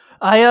 Yeah.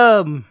 I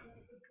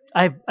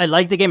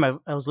like the game.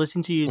 I was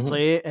listening to you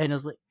play it, and I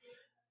was like,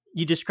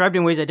 you described it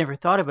in ways I never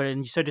thought about it,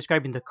 and you started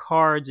describing the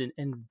cards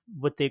and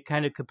what they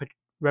kind of could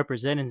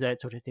represent and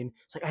that sort of thing.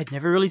 It's like I'd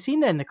never really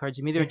seen that in the cards.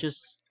 To me, they're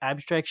just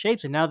abstract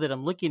shapes, and now that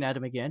I'm looking at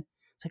them again,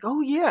 it's like,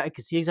 oh yeah, I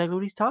can see exactly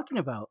what he's talking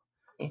about.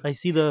 I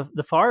see the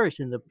forest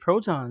and the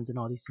protons and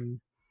all these things.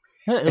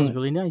 Yeah, it was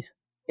really nice.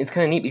 It's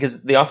kind of neat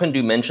because they often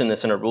do mention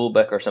this in a rule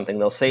book or something.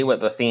 They'll say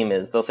what the theme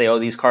is. They'll say, oh,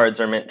 these cards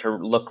are meant to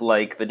look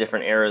like the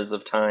different eras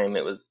of time.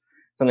 It was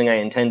something I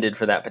intended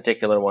for that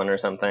particular one or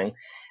something.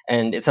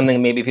 And it's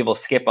something maybe people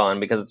skip on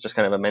because it's just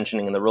kind of a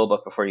mentioning in the rule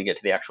book before you get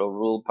to the actual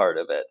rule part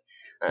of it.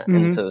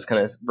 And so it's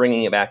kind of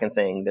bringing it back and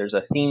saying there's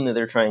a theme that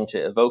they're trying to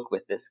evoke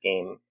with this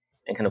game,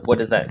 and kind of what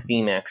does that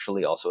theme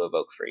actually also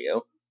evoke for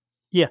you?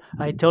 Yeah,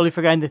 I totally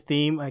forgot the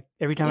theme.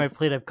 Every time I've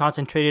played, I've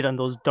concentrated on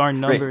those darn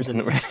numbers and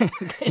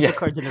the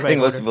cards in the right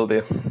order. Most people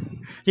do.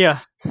 Yeah,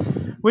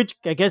 which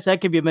I guess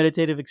that could be a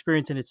meditative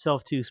experience in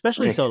itself too,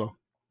 especially solo.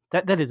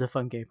 That is a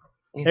fun game.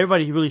 Yeah.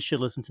 Everybody really should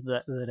listen to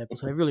that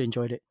episode. I really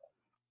enjoyed it.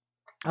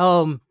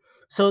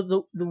 So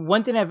the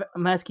one thing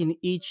I'm asking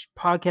each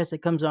podcast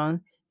that comes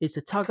on is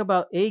to talk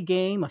about a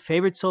game, a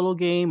favorite solo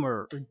game,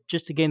 or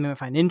just a game that I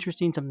find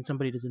interesting, something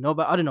somebody doesn't know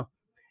about. I don't know.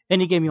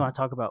 Any game you want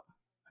to talk about,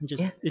 and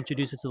just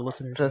introduce it to the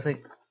listeners. So it's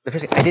like the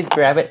first thing, I did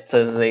grab it.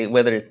 So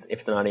whether if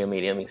it's an audio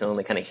medium, you can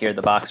only kind of hear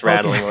the box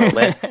rattling a little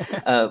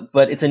bit.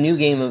 But it's a new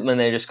game when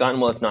I just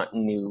gotten. Well, it's not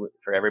new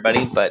for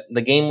everybody, but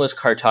the game was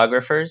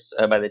Cartographers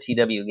by the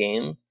TW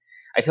Games.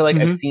 I feel like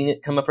I've seen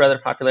it come up rather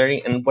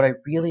popularity, and what I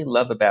really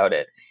love about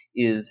it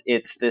is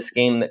it's this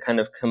game that kind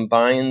of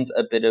combines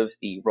a bit of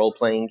the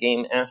role-playing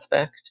game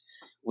aspect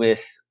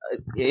with,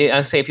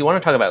 I say, if you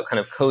want to talk about kind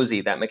of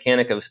cozy, that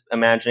mechanic of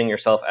imagining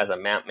yourself as a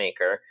map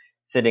maker,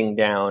 sitting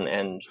down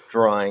and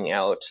drawing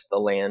out the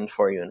land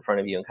for you in front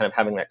of you and kind of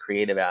having that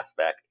creative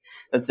aspect.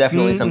 That's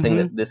definitely something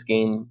that this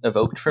game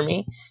evoked for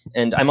me.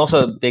 And I'm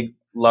also a big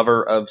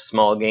lover of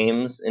small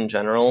games in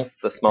general.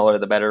 The smaller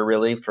the better,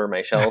 really, for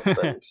my shelf,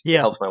 and it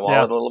helps my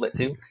wallet a little bit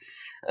too.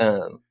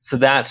 So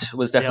that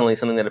was definitely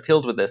something that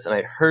appealed with this, and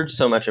I'd heard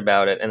so much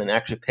about it, and then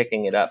actually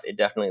picking it up, it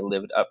definitely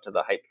lived up to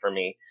the hype for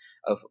me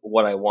of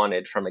what I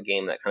wanted from a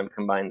game that kind of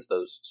combines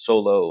those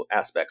solo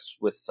aspects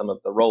with some of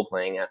the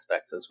role-playing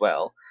aspects as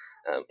well,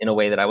 in a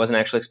way that I wasn't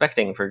actually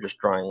expecting for just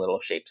drawing little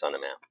shapes on a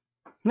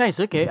map. Nice.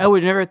 Okay, I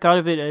would never thought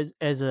of it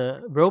as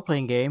a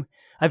role-playing game.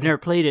 I've never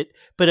played it,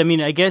 but I mean,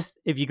 I guess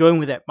if you go in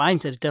with that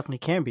mindset, it definitely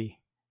can be.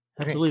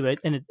 Absolutely, right?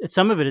 And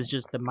some of it is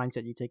just the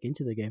mindset you take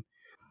into the game.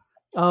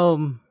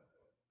 Oh,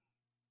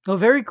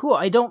 very cool.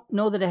 I don't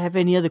know that I have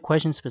any other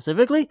questions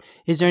specifically.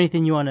 Is there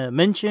anything you want to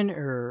mention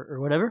or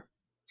whatever?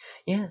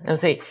 Yeah, I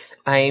would say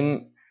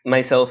I'm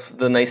myself,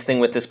 the nice thing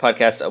with this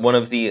podcast, one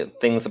of the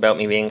things about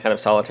me being kind of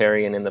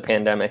solitary and in the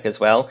pandemic as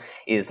well,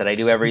 is that I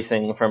do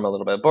everything from a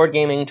little bit of board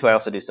gaming to I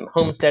also do some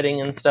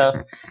homesteading and stuff.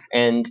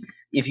 And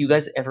if you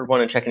guys ever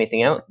want to check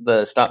anything out,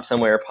 the Stop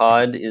Somewhere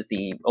Pod is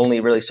the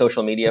only really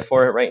social media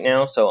for it right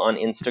now. So on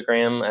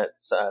Instagram,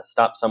 it's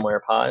Stop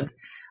Somewhere Pod.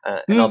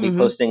 And I'll be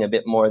posting a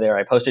bit more there.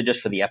 I posted just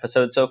for the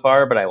episode so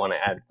far, but I want to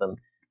add some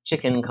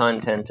chicken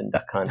content and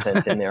duck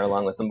content in there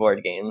along with some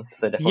board games.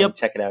 So definitely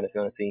check it out if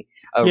you want to see.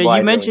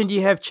 You mentioned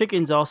you have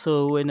chickens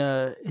also in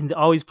the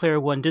Always Player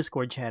One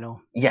Discord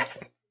channel.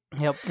 Yes.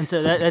 Yep. And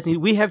so that's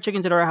we have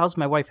chickens at our house.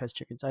 My wife has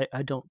chickens.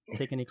 I don't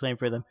take any claim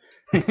for them.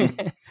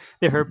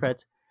 They're her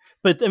pets.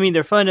 But I mean,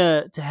 they're fun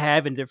to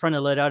have, and they're fun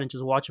to let out and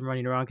just watch them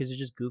running around because they're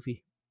just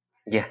goofy.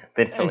 Yeah,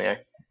 they definitely are.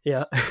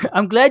 Yeah.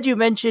 I'm glad you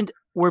mentioned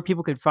where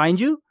people could find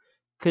you,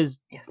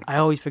 because I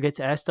always forget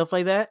to ask stuff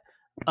like that.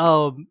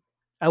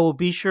 I will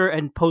be sure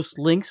and post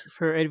links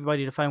for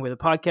everybody to find where the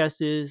podcast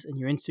is and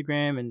your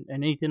Instagram and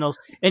anything else.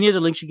 Any other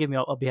links you give me,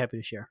 I'll be happy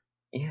to share.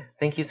 Yeah,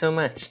 thank you so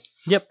much.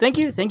 Yep, thank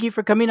you. Thank you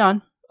for coming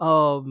on.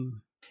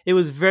 It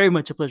was very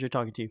much a pleasure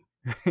talking to you.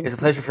 It's a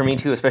pleasure for me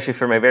too, especially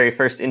for my very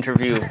first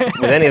interview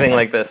with anything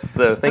like this.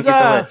 So thank you so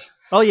much.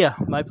 Oh yeah,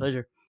 my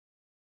pleasure.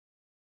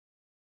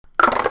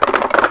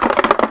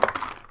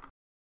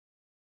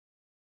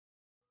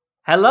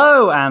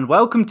 Hello and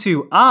welcome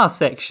to our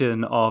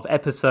section of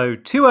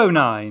episode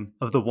 209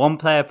 of the One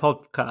Player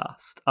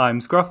Podcast. I'm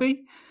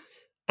Scruffy.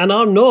 And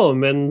I'm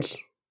Norm, and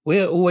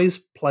we're always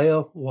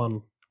player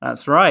one.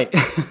 That's right.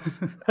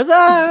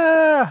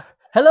 Huzzah!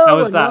 Hello. How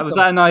was that? welcome. Was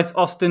that a nice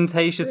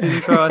ostentatious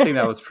intro? I think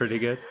that was pretty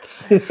good.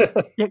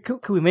 Yeah,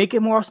 could we make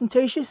it more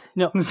ostentatious?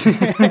 No.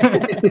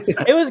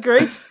 It was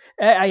great.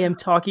 I am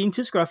talking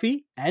to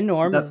Scruffy and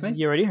Norm, That's as me.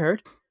 you already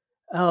heard.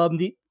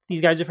 These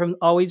guys are from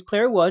Always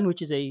Player One,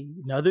 which is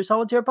another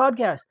solitaire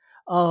podcast.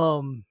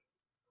 And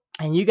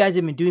you guys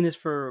have been doing this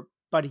for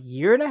about a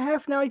year and a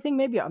half now, I think,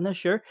 maybe. I'm not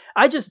sure.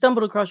 I just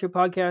stumbled across your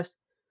podcast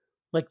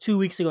like 2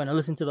 weeks ago, and I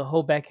listened to the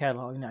whole back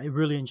catalog, and I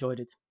really enjoyed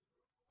it.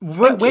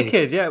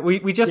 Wicked, yeah.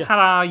 We just had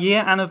our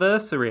year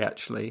anniversary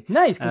actually.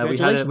 Nice,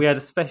 congratulations. We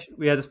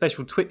had a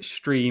special Twitch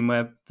stream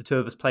where the two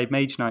of us played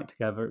Mage Knight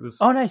together. It was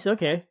Oh, nice.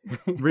 Okay.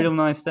 real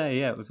nice day.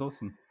 Yeah, it was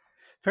awesome.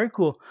 Very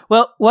cool.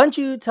 Well, why don't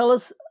you tell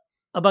us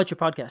about your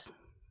podcast?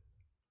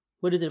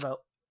 What is it about?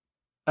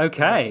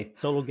 Okay.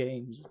 Solo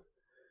games.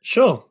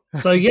 Sure.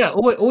 So yeah,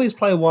 always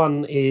player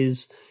one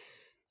is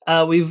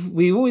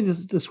we've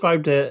always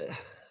described it,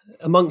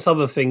 amongst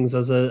other things,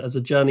 as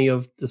a journey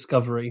of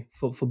discovery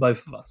for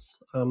both of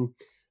us. When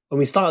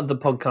we started the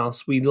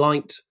podcast, we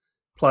liked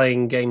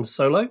playing games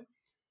solo,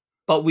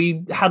 but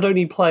we had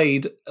only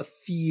played a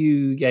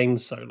few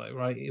games solo.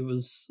 Right? It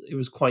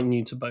was quite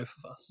new to both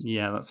of us.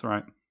 Yeah, that's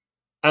right.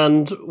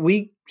 And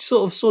we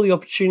sort of saw the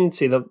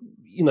opportunity that,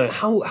 you know,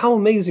 how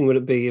amazing would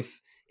it be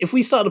if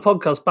we started a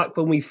podcast back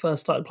when we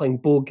first started playing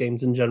board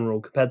games in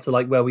general compared to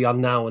like where we are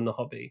now in the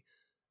hobby?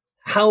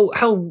 How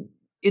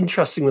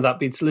interesting would that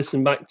be to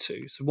listen back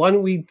to? So why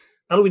don't we,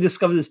 now that we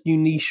discover this new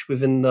niche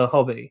within the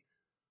hobby,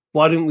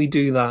 why don't we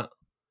do that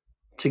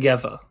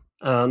together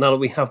now that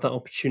we have that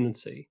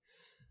opportunity?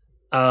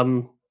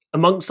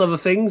 Amongst other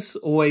things,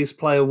 Always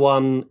Player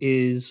One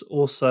is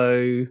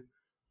also...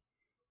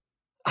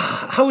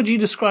 How would you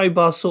describe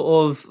our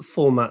sort of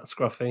format,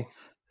 Scruffy?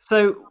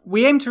 So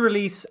we aim to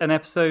release an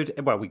episode.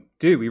 Well, we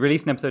do. We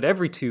release an episode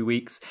every 2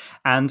 weeks.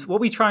 And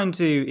what we try and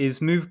do is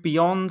move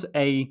beyond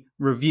a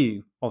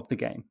review of the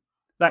game.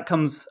 That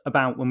comes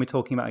about when we're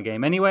talking about a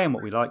game anyway, and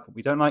what we like, what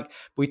we don't like.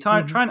 But we try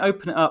and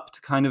open it up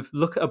to kind of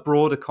look at a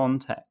broader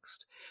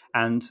context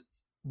and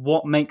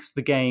what makes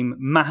the game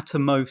matter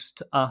most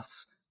to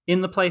us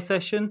in the play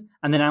session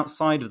and then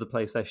outside of the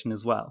play session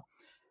as well.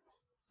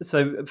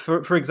 So,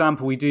 for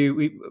example,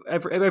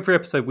 every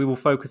episode we will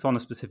focus on a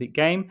specific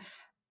game,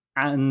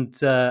 and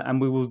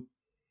we will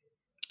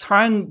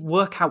try and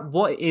work out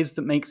what it is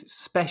that makes it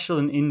special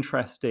and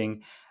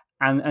interesting,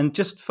 and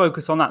just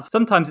focus on that.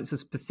 Sometimes it's a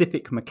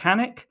specific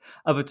mechanic.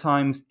 Other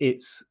times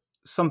it's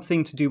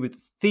something to do with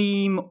the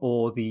theme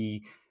or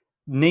the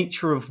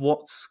nature of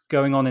what's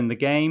going on in the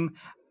game.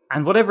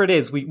 And whatever it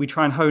is, we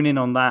try and hone in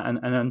on that and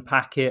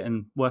unpack it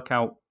and work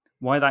out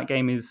why that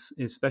game is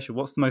special.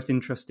 What's the most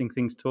interesting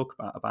thing to talk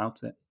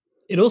about it?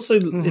 It also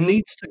it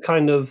leads to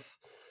kind of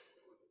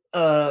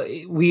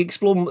we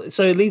explore.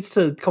 So it leads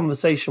to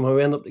conversation where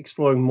we end up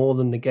exploring more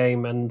than the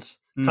game and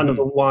kind of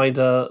a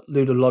wider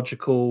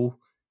ludological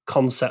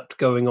concept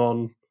going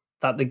on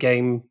that the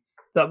game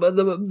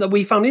that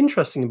we found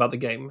interesting about the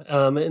game.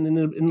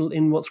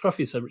 In what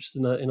Scruffy said, which is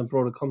in a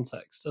broader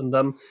context, and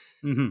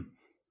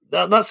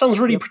That sounds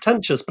really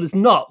pretentious, but it's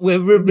not. We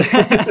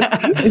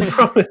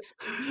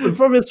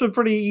promise we're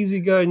pretty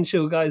easygoing,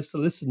 chill guys to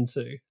listen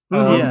to.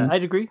 Yeah,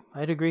 I'd agree.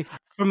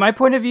 From my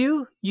point of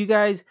view, you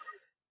guys,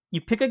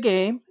 you pick a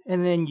game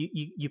and then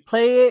you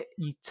play it,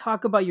 you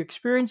talk about your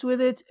experience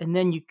with it, and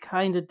then you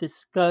kind of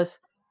discuss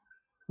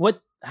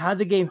how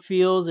the game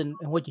feels and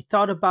what you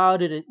thought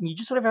about it, and you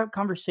just sort of have a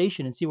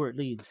conversation and see where it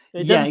leads.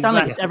 It doesn't sound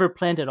like it's ever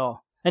planned at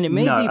all, and it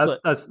may be, but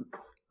that's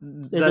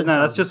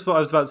just what I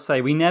was about to say.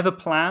 We never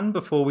plan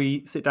before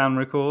we sit down and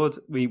record.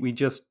 We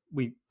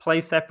play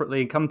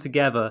separately and come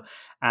together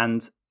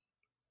and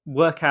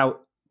work out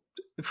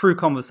through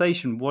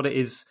conversation what it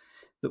is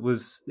that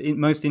was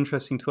most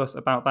interesting to us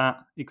about that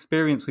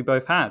experience we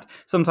both had.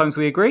 Sometimes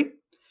we agree,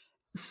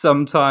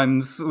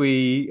 sometimes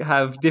we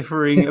have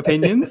differing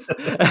opinions,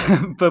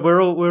 but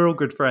we're all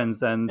good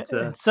friends. And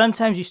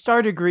sometimes you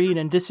start agreeing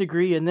and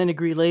disagree, and then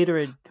agree later.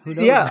 And who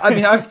knows? Yeah, I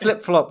mean, I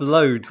flip flop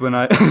loads when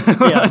I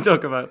I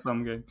talk about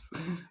some games.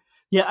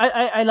 Yeah,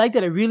 I like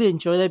that. I really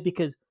enjoy that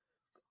because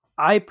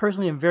I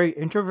personally am very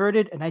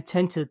introverted, and I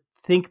tend to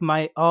think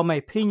all my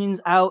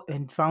opinions out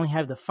and finally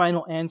have the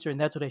final answer, and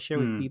that's what I share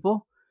with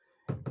people.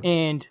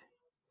 And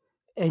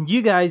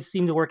you guys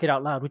seem to work it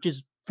out loud, which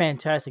is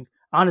fantastic.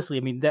 Honestly, I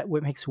mean, that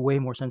makes way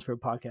more sense for a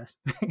podcast.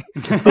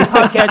 The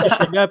podcaster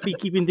should not be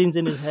keeping things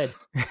in his head.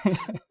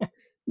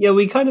 Yeah,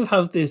 we kind of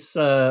have this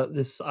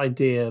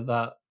idea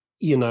that,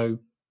 you know,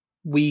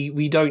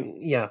 we don't.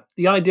 Yeah,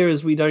 the idea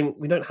is we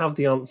don't have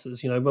the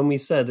answers. You know, when we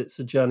said it's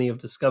a journey of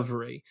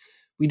discovery,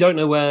 we don't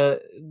know where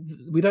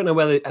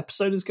the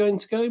episode is going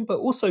to go, but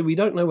also we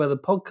don't know where the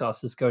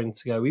podcast is going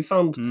to go. We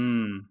found,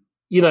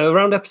 you know,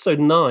 around episode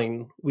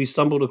 9, we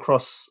stumbled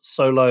across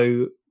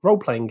solo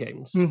role-playing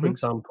games, for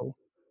example.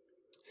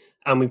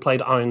 And we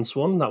played Iron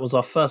Swan. That was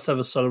our first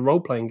ever solo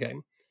role-playing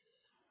game.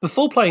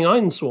 before playing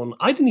Ironsworn,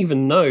 I didn't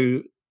even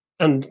know,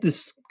 and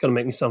this is going to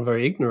make me sound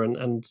very ignorant,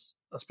 and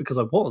that's because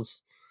I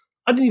was.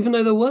 I didn't even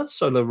know there were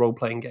solo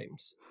role-playing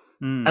games.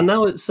 And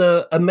now it's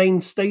a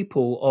main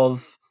staple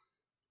of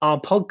our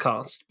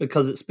podcast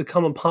because it's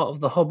become a part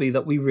of the hobby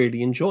that we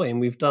really enjoy. And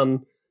we've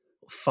done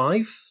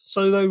 5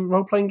 solo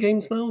role-playing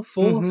games now?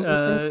 4?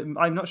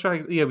 I'm not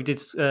sure. Yeah, we did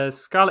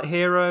Scarlet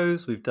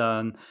Heroes. We've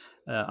done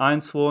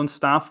Ironsworn,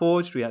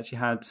 Starforged. We actually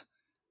had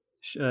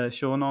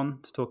Sean on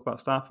to talk about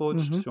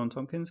Starforged, Sean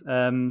Tompkins.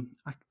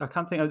 I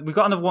can't think. We've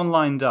got another one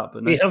lined up.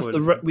 But no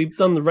we've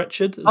done the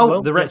Wretched as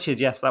well. The Wretched,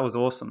 yes, that was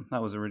awesome.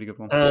 That was a really good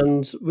one.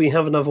 And we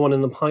have another one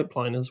in the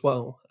pipeline as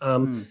well.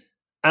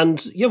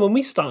 And yeah, when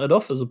we started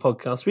off as a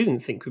podcast, we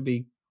didn't think we'd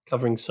be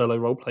covering solo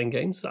role-playing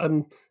games.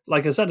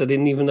 Like I said, I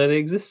didn't even know they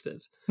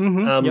existed.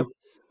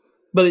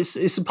 But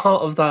it's a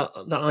part of that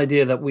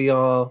idea that we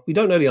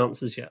don't know the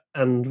answers yet,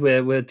 and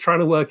we're trying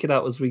to work it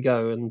out as we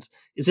go. And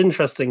it's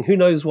interesting. Who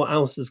knows what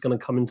else is going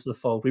to come into the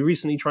fold? We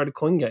recently tried a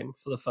coin game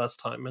for the first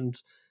time, and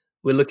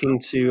we're looking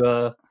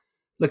to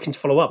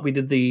follow up. We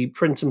did the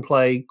print and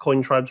play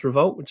Coin Tribes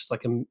Revolt, which is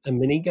like a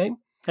mini game.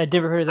 I'd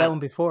never heard of that one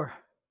before.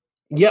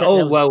 Yeah. That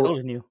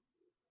totally new.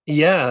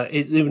 Yeah.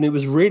 It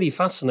was really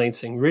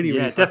fascinating. Really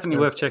definitely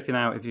worth checking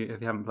out if you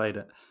haven't played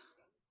it.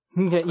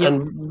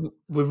 And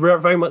we're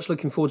very much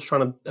looking forward to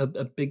trying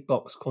a big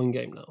box coin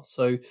game now.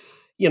 So,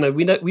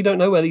 we don't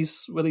know where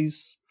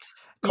these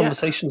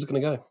conversations are going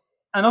to go.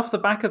 And off the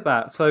back of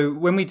that, so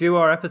when we do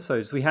our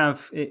episodes,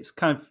 it's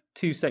kind of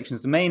 2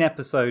 sections. The main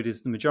episode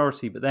is the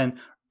majority, but then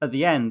at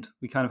the end,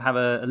 we kind of have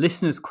a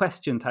listener's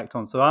question tacked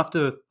on. So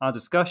after our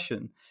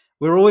discussion,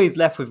 we're always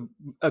left with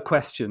a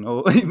question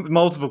or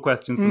multiple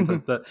questions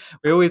sometimes, but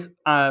we always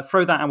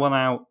throw that one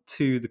out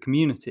to the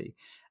community.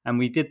 And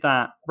we did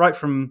that right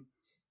from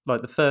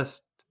like the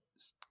first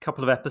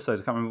couple of episodes.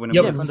 I can't remember when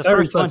it was. The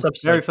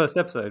very first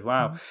episode.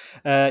 Wow.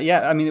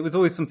 I mean, it was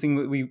always something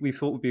that we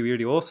thought would be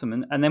really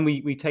awesome. And then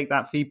we take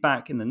that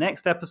feedback in the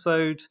next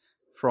episode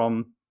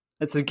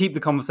to keep the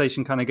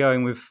conversation kind of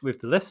going with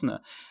the listener.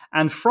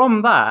 And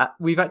from that,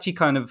 we've actually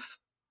kind of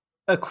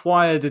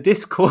acquired a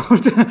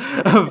Discord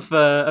of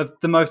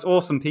the most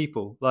awesome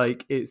people.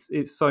 Like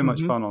it's so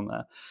much fun on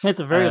there. It's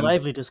a very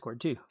lively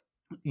Discord too.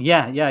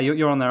 Yeah,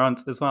 you're on there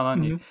as well,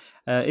 aren't you?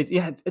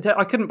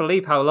 I couldn't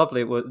believe how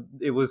lovely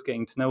it was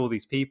getting to know all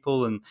these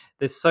people, and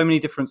there's so many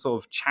different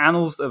sort of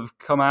channels that have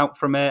come out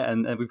from it,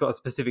 and we've got a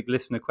specific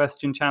listener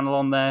question channel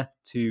on there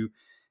to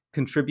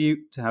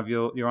contribute, to have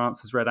your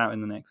answers read out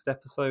in the next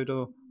episode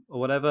or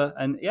whatever.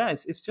 And yeah,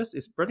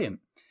 it's brilliant.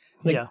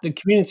 The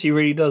community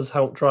really does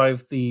help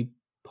drive the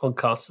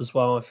podcast as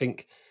well. I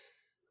think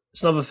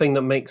it's another thing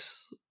that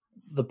makes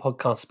the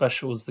podcast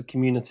special is the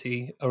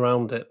community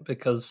around it,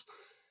 because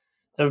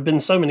there have been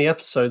so many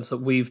episodes that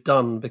we've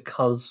done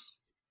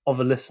because of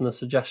a listener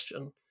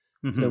suggestion.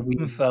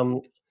 We've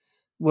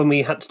when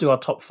we had to do our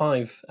top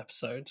 5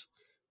 episode,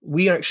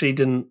 we actually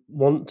didn't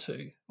want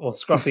to, or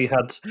Scruffy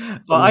had.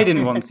 Well, I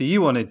didn't want to.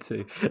 You wanted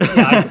to.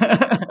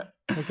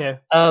 Okay.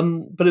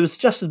 But it was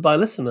suggested by a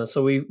listener,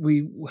 so we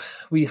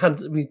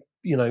had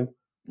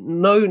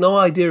no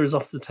idea is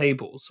off the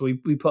table. So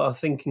we put our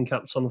thinking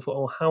caps on and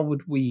thought, how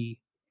would we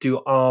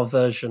do our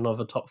version of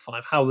a top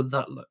 5? How would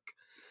that look?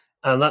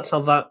 And that's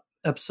how that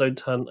episode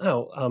turned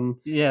out.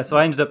 So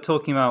I ended up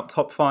talking about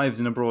top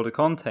 5s in a broader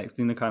context,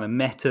 in a kind of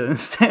meta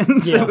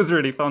sense. It was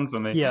really fun for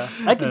me. Yeah,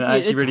 I can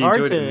see it's really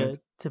hard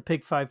to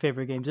pick 5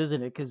 favorite games,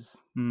 isn't it? Because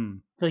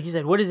like you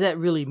said, what does that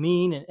really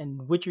mean?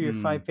 And which are your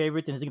 5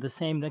 favorites? And is it the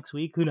same next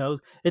week? Who knows?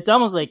 It's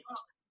almost like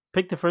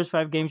pick the first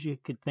 5 games you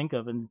could think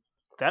of, and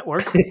that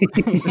works.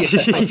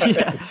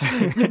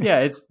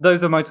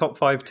 Those are my top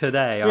 5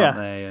 today, aren't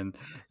they? And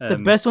the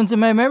best ones in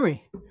my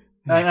memory.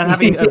 And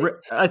having,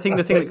 I think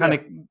the thing that kind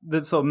of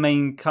the sort of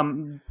main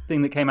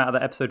thing that came out of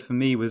that episode for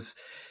me was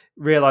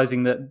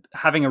realizing that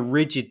having a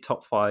rigid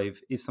top 5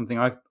 is something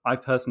I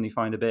personally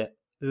find a bit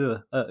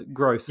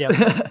gross.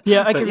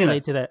 Yeah, I can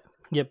relate to that.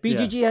 Yeah,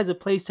 BGG has a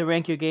place to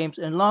rank your games,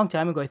 and a long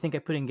time ago, I think I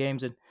put in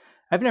games, and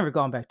I've never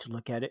gone back to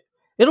look at it.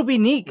 It'll be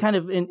neat, kind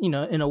of in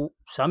a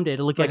someday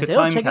to look at like it. A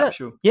time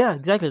capsule. Yeah,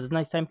 exactly. It's a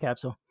nice time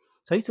capsule.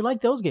 So I used to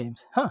like those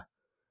games, huh?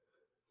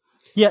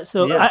 Yeah,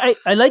 so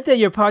I like that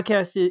your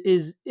podcast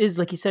is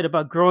like you said,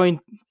 about growing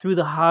through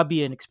the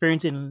hobby and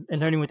experiencing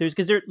and learning with others,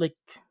 because they're like,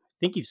 I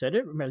think you've said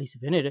it, or at least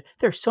you've hinted it,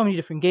 there are so many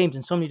different games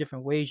and so many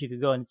different ways you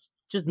could go, and it's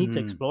just neat to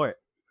explore it.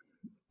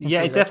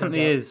 Yeah, it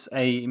definitely is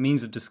a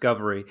means of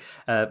discovery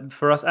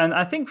for us, and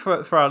I think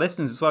for our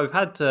listeners as well. We've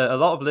had a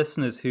lot of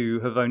listeners who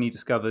have only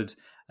discovered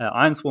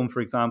Ironsworn,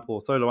 for example,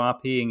 or solo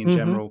RPing in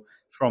general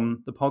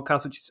from the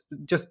podcast, which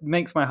just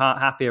makes my heart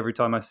happy every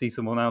time I see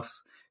someone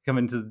else come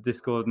into the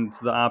Discord and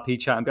to the RP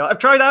chat and be like, I've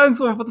tried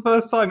Ironsworn for the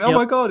first time. Oh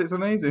my god, it's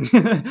amazing.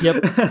 And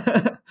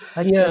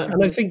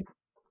I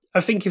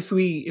think if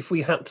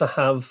we had to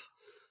have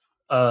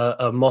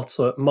a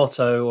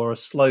motto or a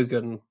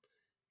slogan,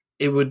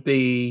 it would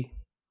be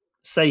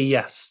say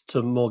yes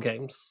to more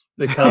games.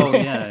 Because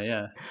because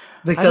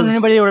I don't know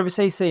anybody would ever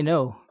say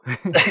no.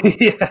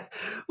 Yeah.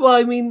 Well,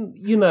 I mean,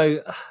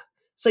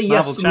 say Marvel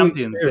yes to new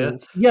Champions,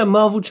 experience. Yeah,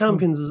 Marvel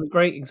Champions is a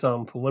great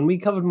example. When we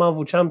covered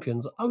Marvel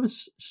Champions, I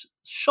was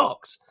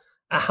shocked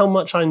at how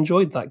much I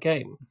enjoyed that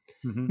game.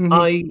 Mm-hmm.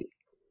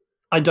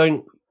 I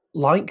don't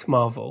like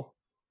Marvel.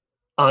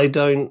 I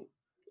don't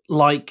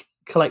like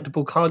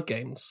collectible card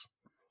games,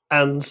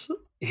 and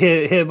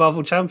here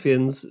Marvel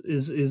Champions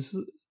is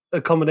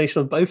a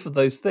combination of both of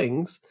those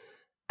things,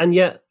 and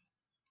yet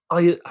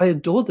I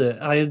adored it.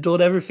 I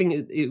adored everything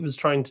it was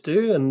trying to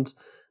do,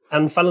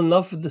 and fell in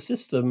love with the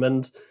system.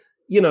 And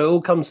it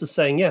all comes to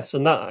saying yes,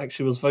 and that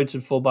actually was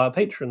voted for by our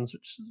patrons,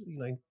 which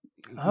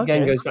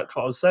again goes back to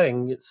what I was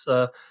saying.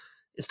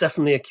 It's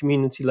definitely a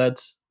community led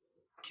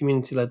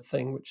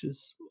thing, which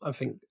is, I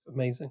think,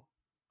 amazing.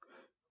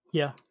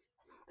 Yeah,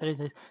 that is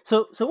it.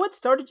 So what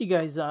started you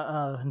guys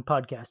in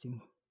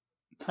podcasting?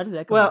 How did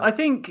that come Well, about? I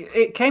think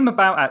it came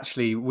about,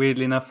 actually,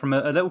 weirdly enough, from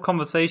a little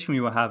conversation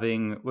we were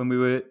having when we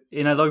were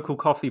in a local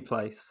coffee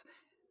place.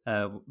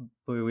 Where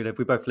we live.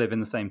 We both live in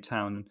the same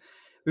town.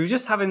 We were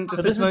just having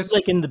So this is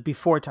like in the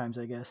before times,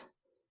 I guess.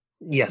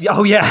 Yes.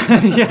 Oh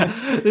yeah,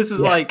 yeah. This was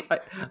like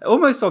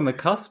almost on the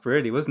cusp,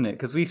 really, wasn't it?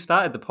 Because we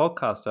started the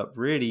podcast up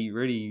really,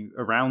 really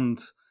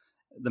around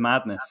the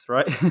madness,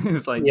 right? It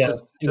was like it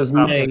was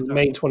May after-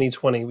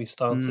 2020 we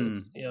started.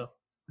 Yeah.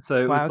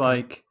 So it was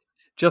like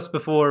just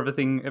before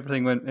everything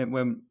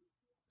went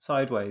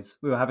sideways.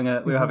 We were having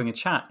a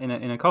chat in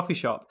a coffee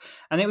shop,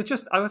 and it was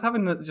just I was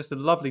having just a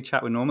lovely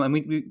chat with Norman, and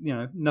we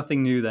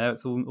nothing new there.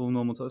 It's all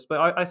normal to us. But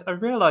I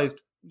realized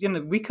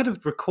we could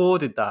have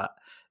recorded that.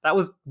 That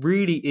was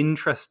really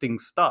interesting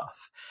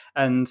stuff,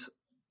 and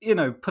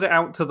put it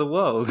out to the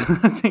world.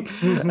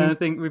 I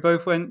think we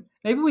both went,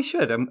 maybe we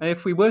should. And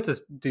if we were to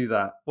do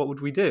that, what would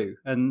we do?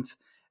 And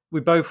we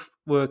both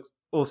were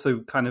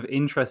also kind of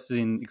interested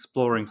in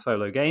exploring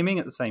solo gaming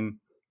at the same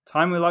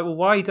time. We were like, well,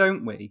 why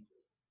don't we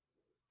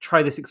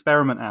try this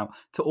experiment out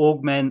to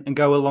augment and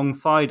go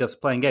alongside us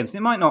playing games?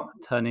 It might not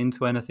turn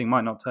into anything,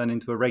 might not turn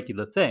into a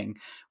regular thing.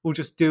 We'll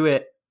just do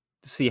it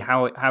to see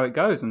how it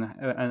goes, and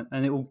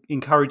it will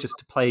encourage us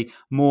to play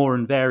more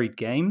and varied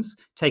games,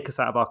 take us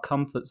out of our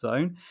comfort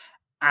zone,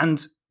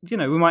 and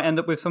we might end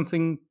up with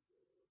something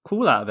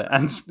cool out of it.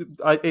 And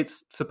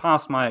it's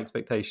surpassed my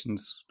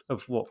expectations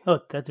of what. Oh,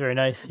 that's very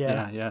nice.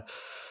 Yeah. I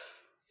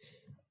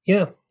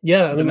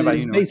mean, it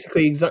was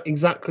basically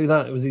exactly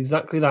that. It was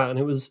exactly that, and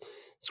it was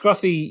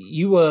Scruffy.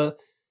 You were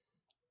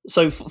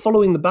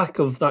following the back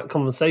of that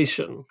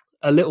conversation.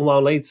 A little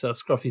while later,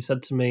 Scruffy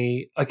said to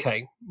me,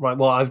 "Okay, right.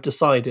 Well, I've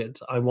decided.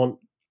 I want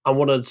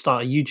to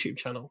start a YouTube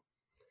channel."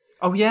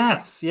 Oh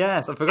yes,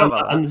 I forgot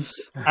about that.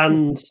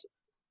 And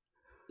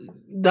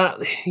that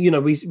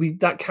we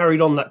that carried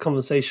on that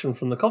conversation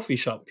from the coffee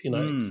shop.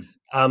 And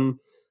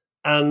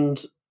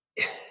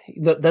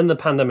then the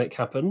pandemic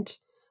happened.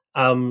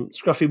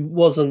 Scruffy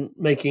wasn't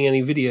making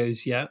any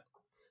videos yet,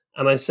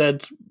 and I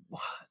said,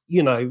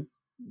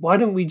 why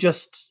don't we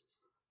just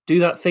do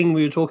that thing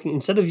we were talking,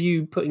 instead of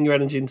you putting your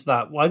energy into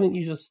that, why don't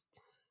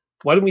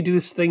we do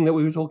this thing that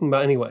we were talking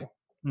about anyway?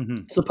 Mm-hmm.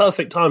 It's the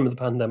perfect time of the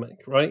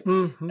pandemic, right?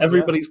 Mm-hmm,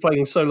 everybody's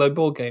playing solo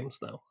board games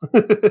now.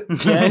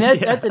 And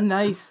that's a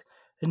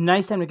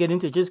nice time to get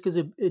into it, just because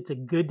it's a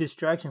good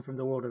distraction from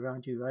the world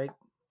around you, right?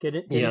 Get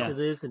into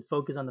this and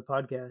focus on the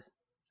podcast.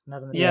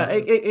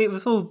 It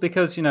was all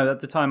because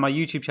at the time my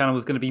YouTube channel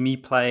was going to be me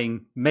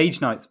playing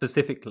Mage Knight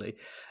specifically.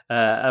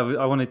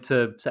 I wanted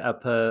to set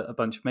up a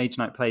bunch of Mage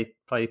Knight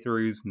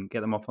playthroughs and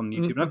get them up on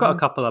YouTube, and I've got a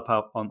couple up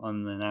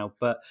on there now.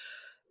 But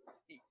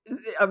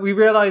we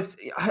realised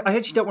I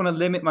actually don't want to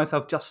limit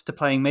myself just to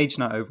playing Mage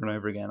Knight over and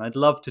over again. I'd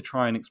love to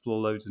try and explore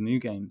loads of new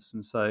games,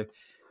 and so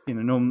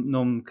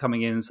Norm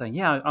coming in and saying,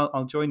 "Yeah,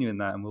 I'll join you in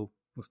that, and we'll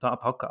start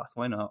a podcast.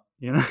 Why not?"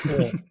 Yeah.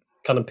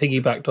 Kind of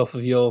piggybacked off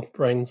of your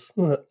brains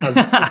as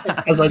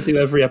I do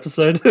every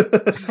episode.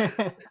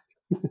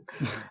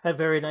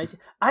 Very nice.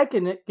 I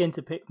can get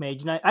into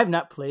Mage Knight. I've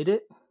not played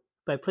it,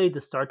 but I played the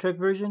Star Trek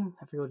version.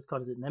 I forget what it's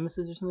called. Is it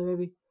Nemesis or something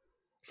maybe?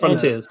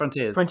 Frontiers.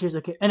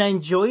 Okay. And I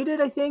enjoyed it,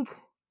 I think,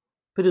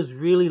 but it was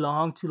really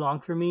long, too long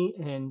for me.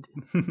 And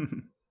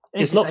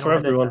it's not for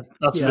everyone.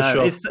 That's for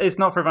sure. It's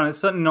not for everyone. It's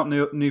certainly not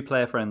new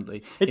player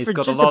friendly. It's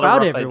got just a lot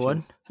about of everyone.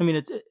 Edges. I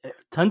mean,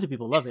 tons of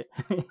people love it.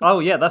 Oh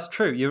yeah, that's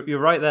true. You're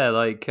right there.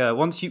 Like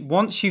once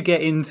you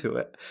get into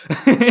it,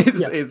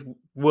 it's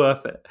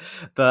worth it.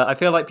 But I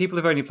feel like people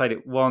who've only played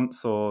it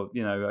once, or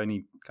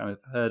only kind of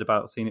heard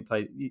about, seen it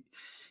played,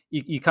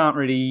 you can't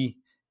really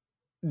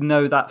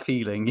know that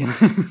feeling.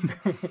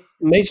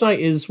 Mage Knight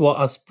is what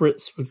us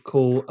Brits would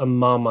call a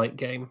Marmite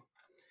game,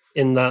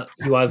 in that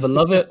you either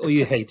love it or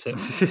you hate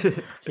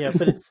it. Yeah,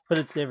 but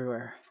it's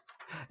everywhere.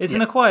 It's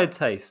an acquired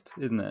taste,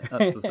 isn't it?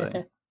 That's the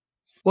thing.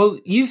 Well,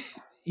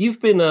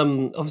 you've been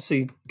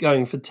obviously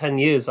going for 10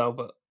 years,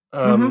 Albert,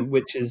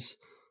 which is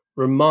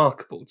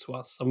remarkable to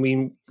us. I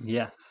mean,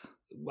 yes,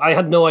 I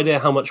had no idea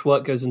how much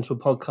work goes into a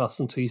podcast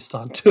until you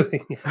start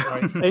doing it.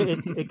 Right?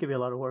 it could be a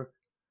lot of work.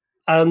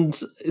 And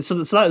so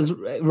that is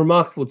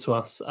remarkable to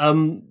us.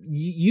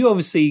 You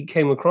obviously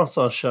came across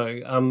our show.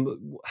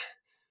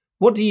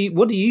 What do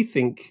you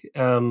think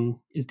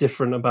is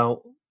different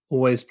about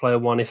always player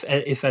one,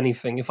 if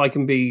anything? If I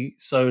can be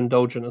so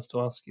indulgent as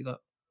to ask you that.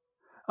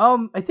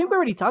 I think we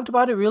already talked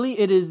about it. Really,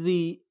 it is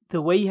the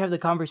way you have the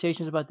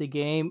conversations about the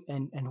game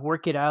and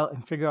work it out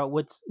and figure out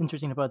what's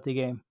interesting about the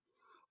game.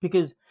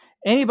 Because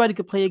anybody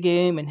could play a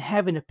game and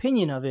have an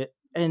opinion of it,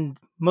 and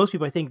most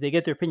people, I think, they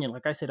get their opinion.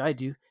 Like I said, I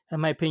do,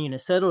 and my opinion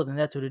is settled, and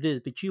that's what it is.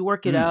 But you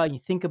work it out, and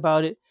you think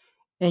about it,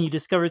 and you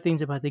discover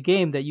things about the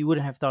game that you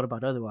wouldn't have thought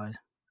about otherwise.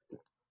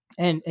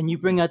 And you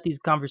bring out these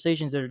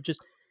conversations that are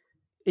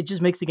it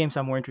just makes the game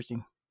sound more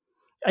interesting.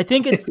 I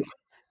think it's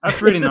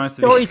that's really it's nice.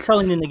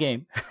 Storytelling in the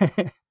game.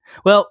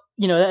 Well,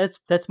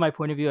 that's my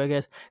point of view, I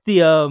guess.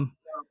 The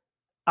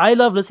I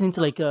love listening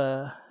to, like,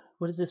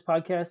 what is this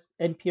podcast?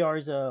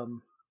 NPR's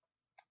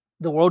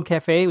The World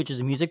Cafe, which is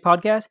a music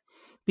podcast,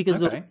 because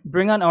they'll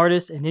bring on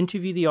artists and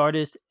interview the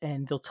artist,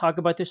 and they'll talk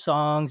about their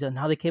songs and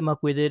how they came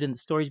up with it and the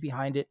stories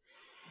behind it.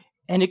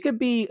 And it could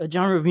be a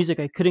genre of music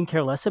I couldn't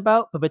care less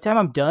about, but by the time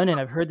I'm done and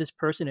I've heard this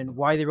person and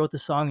why they wrote the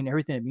song and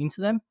everything it means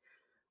to them,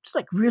 I'm just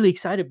like really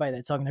excited by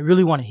that song, and I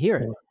really want to hear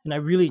it, and I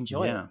really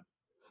enjoy it.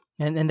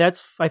 And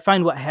that's, I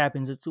find, what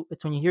happens. It's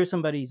when you hear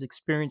somebody's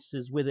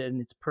experiences with it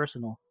and it's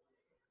personal,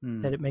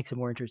 that it makes it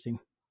more interesting.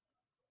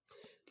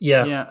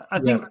 Yeah. I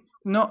think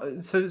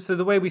not. So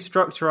the way we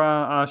structure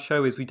our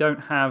show is we don't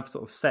have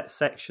sort of set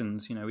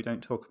sections. We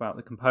don't talk about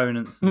the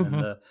components and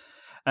the.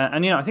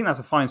 And I think that's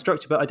a fine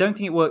structure, but I don't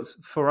think it works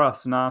for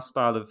us and our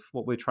style of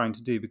what we're trying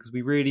to do, because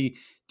we really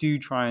do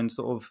try and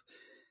sort of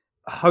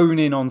hone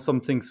in on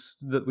some things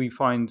that we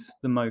find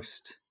the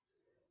most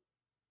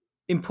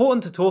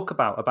important to talk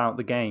about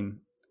the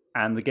game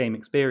and the game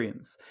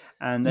experience,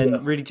 and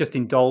then really just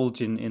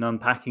indulge in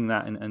unpacking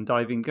that and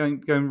diving,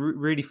 going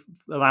really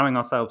allowing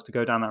ourselves to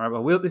go down that rabbit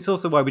hole. It's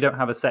also why we don't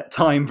have a set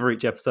time for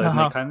each episode, and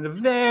they kind of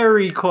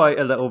vary quite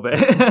a little bit.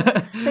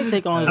 They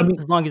take on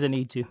as long as they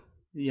need to.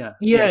 Yeah,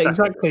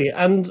 exactly.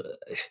 And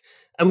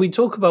we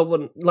talk about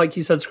what, like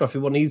you said,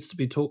 Scruffy, what needs to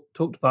be talked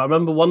about. I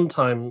remember one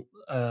time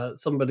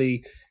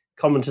somebody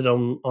commented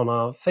on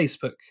our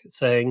Facebook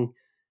saying,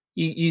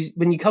 you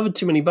when you covered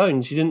Too Many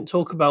Bones, you didn't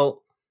talk about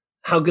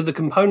how good the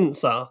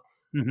components are.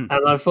 And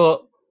I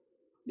thought,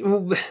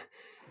 well,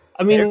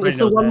 I mean, everybody it's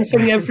the one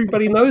thing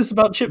everybody knows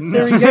about chip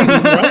theory games,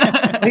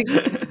 right? Like,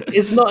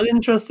 it's not an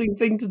interesting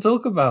thing to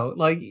talk about.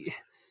 Like,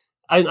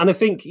 and I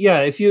think,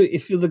 if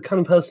you're the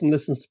kind of person who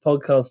listens to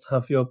podcasts to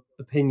have your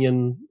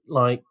opinion,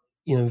 like,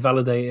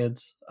 validated,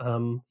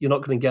 you're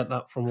not going to get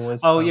that from always.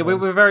 Oh yeah,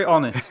 we're very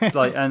honest,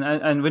 like,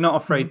 and we're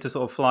not afraid to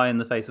sort of fly in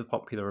the face of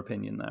popular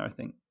opinion there, I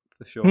think,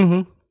 for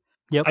sure.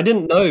 Yep. I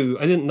didn't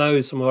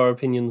know some of our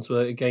opinions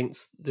were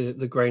against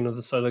the grain of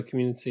the solo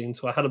community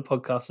until I had a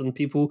podcast and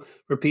people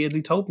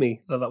repeatedly told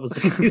me that was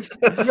the case.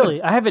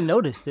 Really? I haven't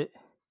noticed it.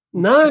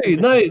 No,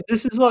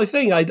 this is my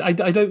thing. I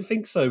don't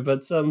think so,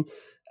 but some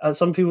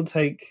people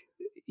take,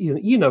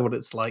 you know what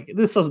it's like.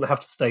 This doesn't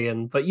have to stay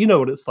in, but you know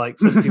what it's like.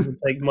 Some people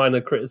take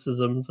minor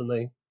criticisms and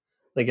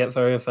they get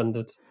very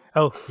offended.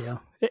 Oh yeah,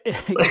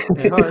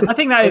 I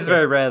think that is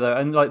very rare though,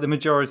 and like the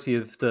majority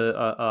of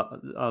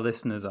our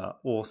listeners are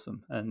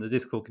awesome, and the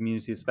Discord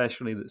community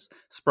especially that's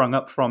sprung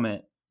up from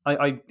it.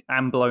 I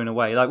am blown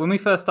away. Like when we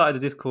first started a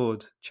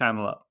Discord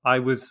channel up, I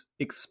was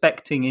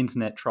expecting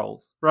internet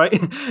trolls, right?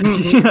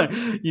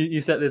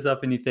 You set this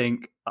up and you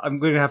think I'm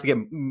going to have to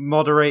get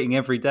moderating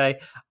every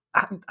day.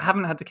 I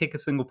haven't had to kick a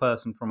single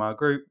person from our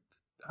group.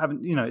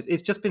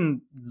 It's just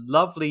been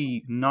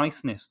lovely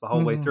niceness the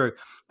whole way through,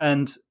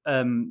 and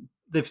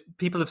the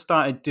people have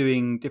started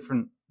doing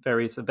different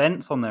various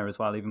events on there as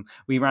well. Even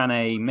we ran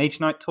a Mage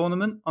Knight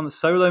tournament, on the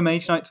solo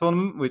Mage Knight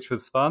tournament, which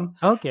was fun.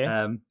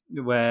 Okay.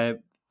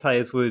 Where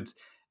players would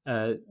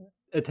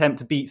attempt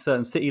to beat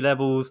certain city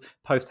levels,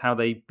 post how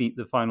they beat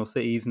the final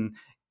cities, and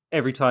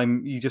every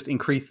time you just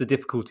increase the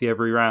difficulty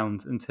every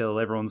round until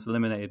everyone's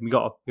eliminated. We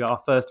got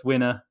our first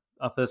winner,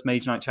 our first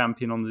Mage Knight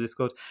champion on the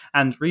Discord,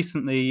 and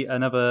recently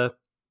a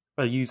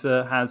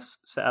user has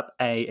set up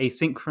a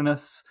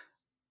asynchronous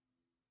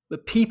the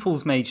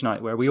People's Mage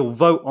Knight, where we all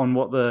vote on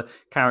what the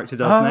character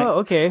does next.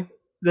 Okay.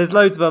 There's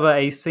loads of other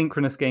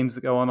asynchronous games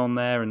that go on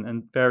there,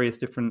 and various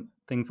different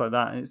things like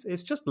that. And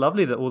it's just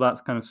lovely that all that's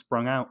kind of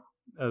sprung out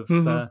of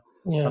a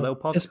little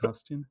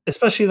podcast.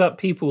 Especially that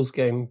People's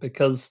game,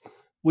 because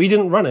we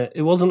didn't run it.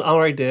 It wasn't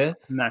our idea.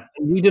 No.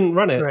 We didn't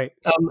run it. Right.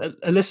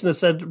 A listener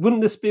said,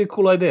 wouldn't this be a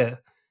cool idea?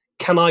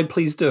 Can I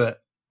please do it?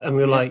 And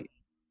we were like,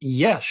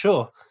 yeah,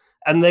 sure.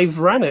 And they've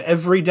ran it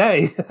every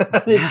day.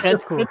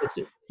 That's cool.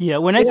 Yeah,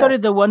 when I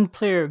started the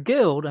one-player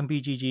guild on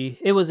BGG,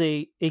 it was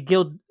a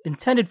guild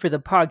intended for the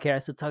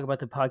podcast to talk about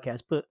the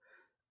podcast, but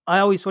I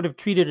always sort of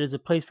treated it as a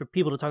place for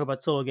people to talk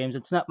about solo games.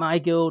 It's not my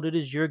guild; it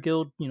is your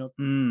guild.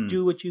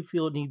 Do what you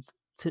feel it needs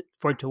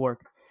for it to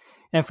work.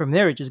 And from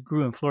there, it just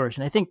grew and flourished.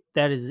 And I think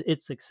that is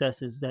its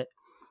success, is that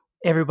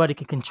everybody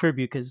can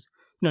contribute, because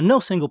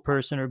no single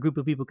person or group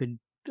of people could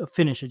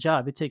finish a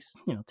job. It takes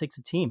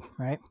a team,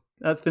 right?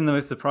 That's been the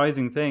most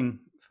surprising thing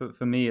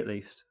for me, at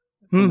least.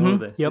 From all of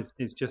this,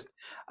 it's just,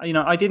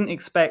 I didn't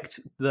expect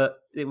that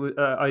it would.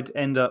 I'd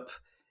end up.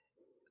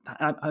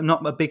 I'm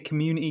not a big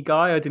community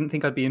guy. I didn't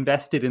think I'd be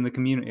invested in the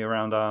community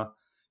around our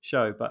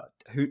show. But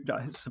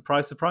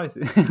surprise, surprise.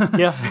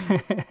 Yeah.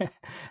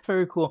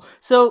 Very cool.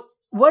 So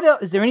what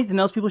else, is there anything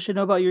else people should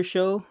know about your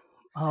show?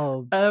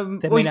 Oh,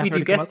 we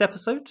do guest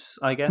episodes,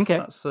 I guess. Okay.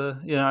 That's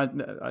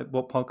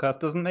what podcast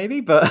doesn't,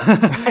 maybe, but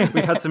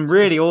we've had some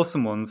really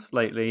awesome ones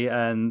lately,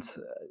 and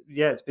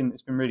it's been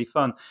really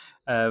fun.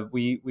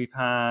 We've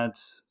had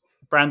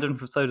Brandon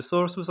from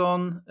Sodasaurus was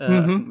on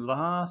I think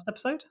last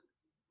episode.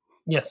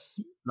 Yes,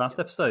 last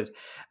episode.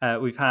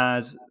 We've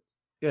had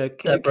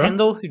Deborah.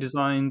 Kendall, who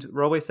designed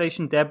Railway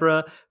Station,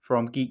 Deborah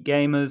from Geek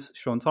Gamers,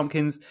 Sean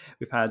Tompkins.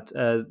 We've had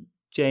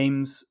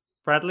James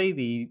Bradley,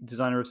 the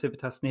designer of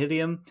Civitas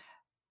Nihilium.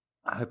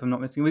 I hope I'm not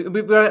missing.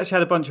 We've actually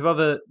had a bunch of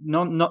other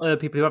not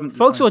people who haven't.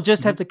 Folks will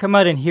just have to come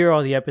out and hear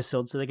all the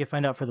episodes so they can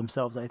find out for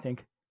themselves, I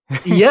think.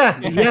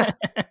 Yeah.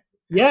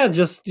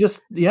 Just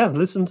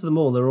listen to them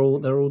all. They're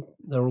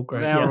all great.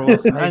 They are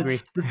awesome. I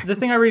agree. The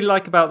thing I really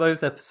like about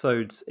those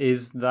episodes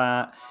is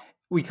that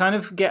we kind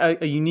of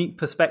get a unique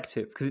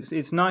perspective, because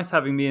it's nice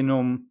having me and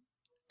Norm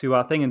do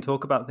our thing and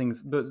talk about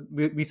things, but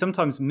we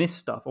sometimes miss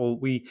stuff, or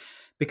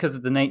because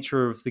of the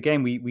nature of the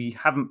game, we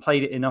haven't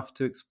played it enough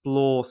to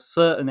explore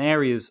certain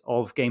areas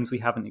of games we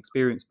haven't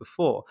experienced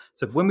before.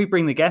 So when we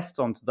bring the guests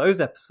onto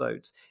those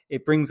episodes,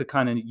 it brings a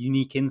kind of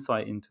unique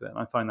insight into it, and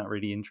I find that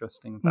really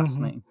interesting,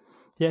 fascinating.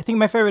 Yeah, I think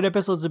my favorite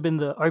episodes have been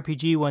the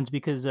RPG ones,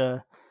 because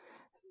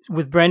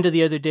with Brenda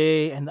the other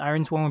day and the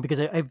Iron Sworn, because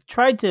I've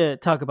tried to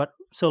talk about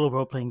solo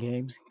role-playing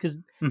games, because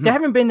there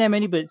haven't been that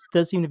many, but it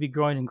does seem to be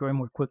growing and growing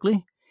more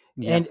quickly.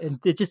 Yes. And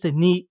it's just a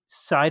neat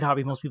side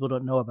hobby most people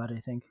don't know about, I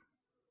think.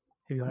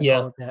 If you want to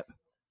call it that.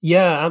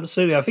 Yeah,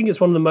 absolutely. I think it's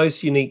one of the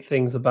most unique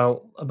things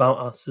about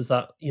us is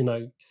that,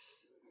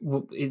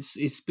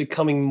 it's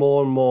becoming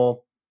more and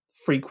more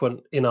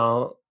frequent in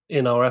our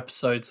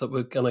episodes that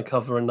we're going to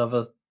cover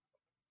another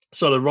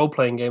solo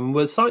role-playing game. And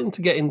we're starting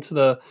to get into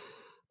the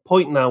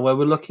point now where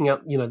we're looking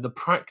at, the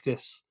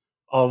practice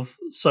of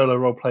solo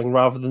role-playing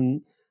rather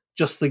than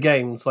just the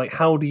games. Like,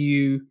 how do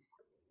you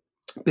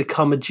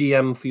become a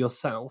GM for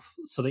yourself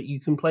so that you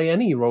can play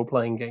any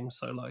role-playing game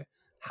solo?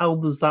 How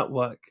does that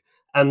work?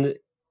 And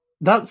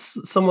that's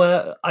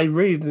somewhere I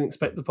really didn't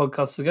expect the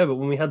podcast to go. But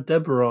when we had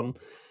Deborah on,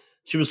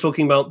 she was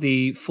talking about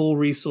the 4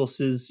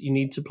 resources you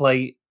need to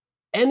play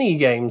any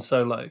game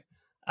solo.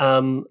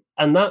 And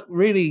that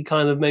really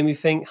kind of made me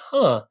think,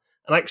 And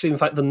actually, in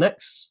fact, the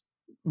next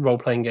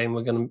role-playing game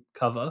we're going to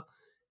cover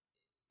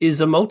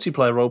is a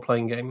multiplayer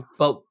role-playing game.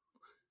 But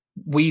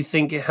we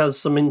think it has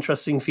some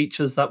interesting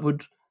features that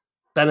would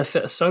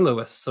benefit a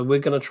soloist. So we're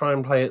going to try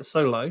and play it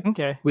solo.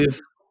 Okay.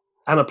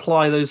 And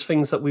apply those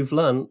things that we've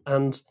learned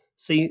and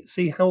see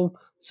how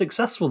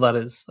successful that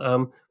is,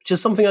 which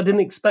is something I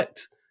didn't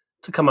expect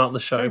to come out of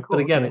the show. Cool. But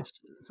again,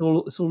 it's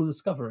all a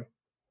discovery.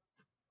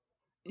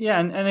 Yeah,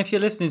 and if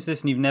you're listening to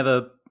this and you've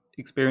never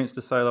experienced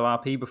a solo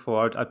RP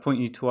before, I'd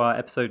point you to our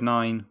episode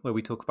 9 where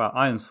we talk about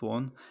Iron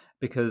Sworn,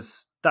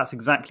 because that's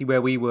exactly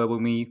where we were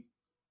when we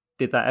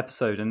did that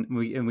episode, and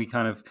we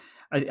kind of.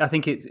 I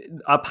think it's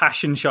our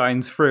passion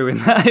shines through in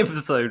that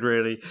episode,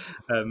 really,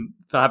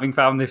 for having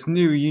found this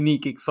new,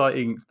 unique,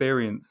 exciting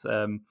experience.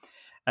 And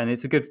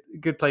it's a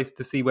good place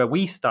to see where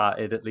we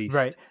started, at least.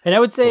 Right. And I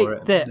would say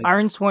that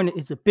Iron Sworn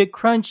is a bit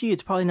crunchy.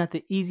 It's probably not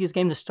the easiest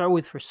game to start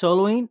with for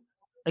soloing,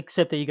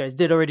 except that you guys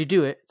did already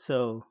do it.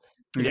 So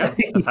yeah,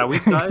 that's how we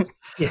started.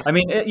 Yeah. I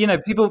mean,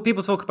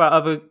 people talk about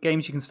other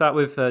games you can start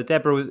with.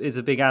 Deborah is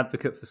a big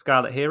advocate for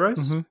Scarlet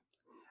Heroes. Mm-hmm.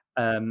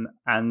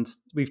 And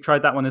we've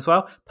tried that one as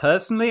well.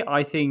 Personally,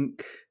 I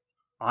think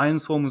Iron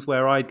Sworn was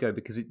where I'd go,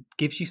 because it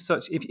gives you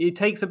it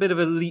takes a bit of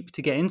a leap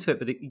to get into it,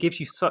 but it gives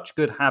you such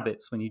good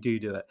habits when you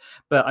do it.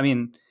 But I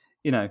mean,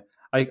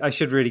 I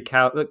should really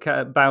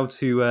bow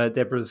to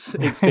Deborah's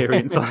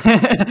experience on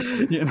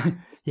it.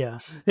 Yeah,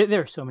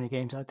 there are so many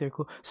games out there.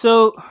 Cool.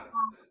 So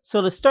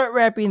to start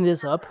wrapping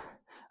this up,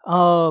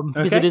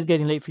 because it is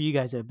getting late for you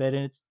guys, I bet,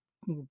 and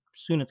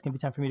soon it's gonna be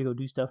time for me to go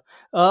do stuff.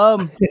 I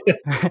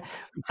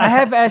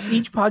have asked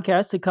each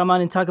podcast to come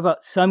on and talk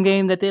about some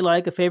game that they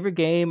like, a favorite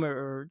game,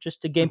 or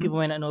just a game people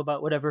might not know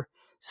about, whatever.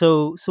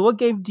 So what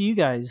game do you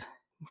guys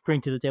bring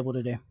to the table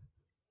today?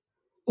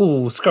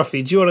 Oh,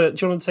 Scruffy, do you want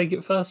to take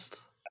it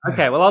first?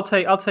 Okay, well I'll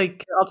take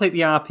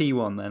the RP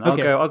one then. I'll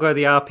go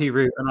the RP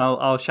route, and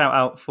I'll shout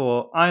out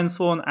for Iron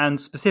Sworn, and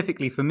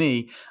specifically for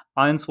me,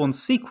 Iron Sworn's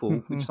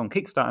sequel, which is on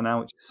Kickstarter now,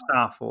 which is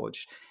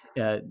Starforge.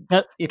 Now,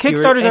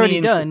 Kickstarter's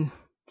already done,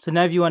 so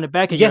now if you want to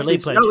back it, yes,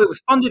 late pledge. It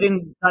was funded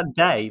in that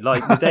day,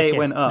 like the day it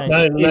went up.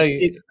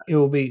 It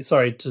will be.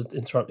 Sorry to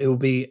interrupt. It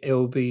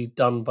will be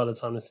done by the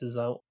time this is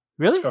out.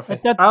 Really?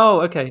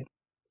 Oh, okay.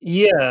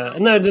 Yeah,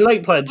 no, the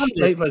late pledge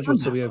will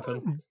still be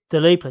open. The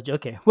late pledge,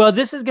 okay. Well,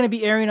 this is going to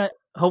be airing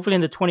hopefully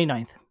on the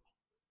 29th,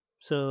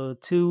 so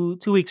two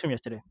weeks from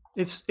yesterday.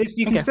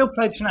 You can still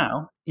pledge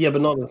now. Yeah,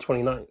 but not on the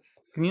 29th.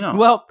 Can you not?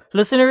 Well,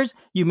 listeners,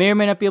 you may or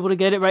may not be able to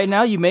get it right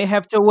now. You may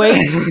have to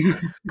wait.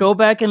 Go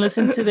back and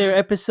listen to their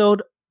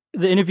episode,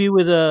 the interview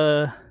with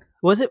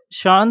was it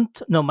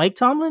Mike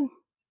Tomlin?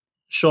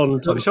 Sean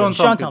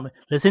Tomlin.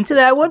 Listen to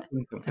that one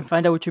and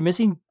find out what you're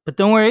missing. But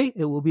don't worry,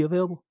 it will be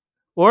available.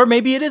 Or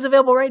maybe it is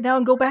available right now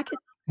and go back it.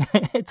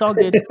 It's all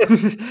good.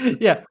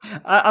 Yeah,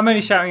 I'm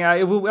only shouting out.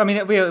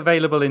 It'll be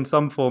available in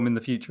some form in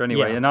the future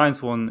anyway. Yeah. And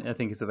Ironsworn, I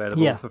think, is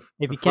available. Yeah. for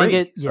If for you can't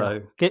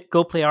free, get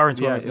go play Iron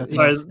Yeah, Sword. That's-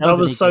 Sorry, that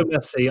was a so neat game.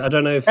 messy. I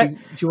don't know if you do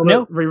you want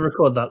Nope. to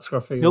re-record that,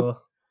 Scruffy? Nope. Or...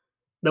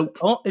 Nope.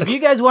 Oh, if you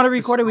guys want to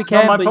record it, we It's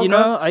not can. my But you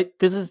know, podcast.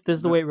 this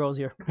is the way it rolls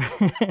here.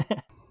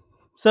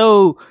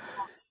 So,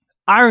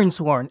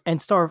 Ironsworn and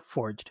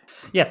Starforged.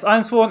 Yes,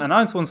 Ironsworn and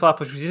Ironsworn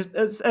Starforged, which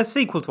is a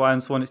sequel to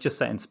Ironsworn. It's just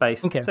set in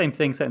space. Okay. Same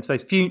thing, set in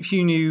space.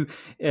 Few new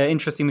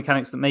interesting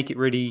mechanics that make it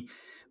really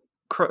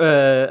give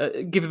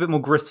a bit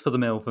more grist for the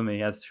mill for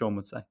me, as Sean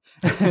would say.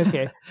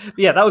 Okay. But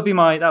yeah, that would be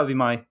my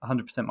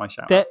 100% my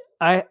shout. That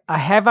I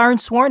have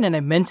Ironsworn and I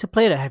meant to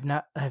play it.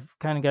 I've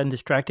kind of gotten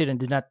distracted and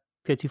did not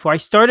get too far. I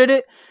started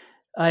it.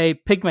 I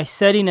picked my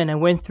setting and I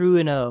went through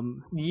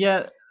and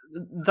Yeah,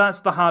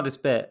 that's the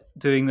hardest bit.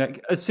 Doing that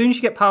as soon as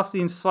you get past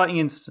the inciting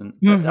incident,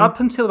 Mhm.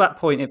 up until that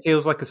point, it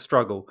feels like a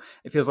struggle.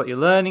 It feels like you're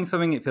learning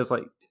something. It feels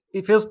like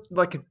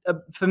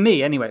for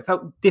me anyway. It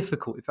felt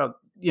difficult. It felt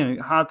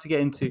hard to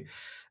get into.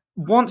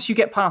 Once you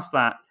get past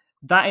that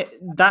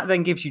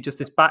then gives you just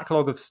this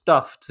backlog of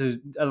stuff to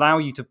allow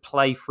you to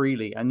play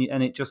freely, and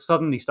it just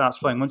suddenly starts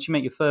flowing. Once you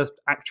make your first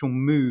actual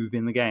move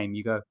in the game,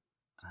 you go,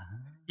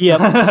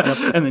 Yep.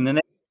 and then the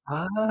next,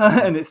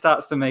 and it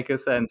starts to make a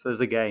sense as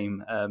a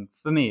game.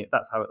 For me,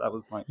 that's how that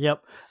was like.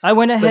 Yep. I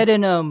went ahead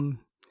and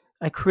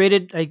I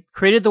created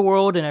the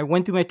world and I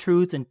went through my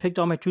truths and picked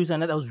all my truths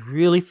on it. That was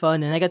really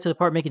fun. And I got to the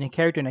part making a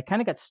character and I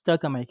kind of got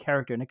stuck on my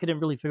character and I couldn't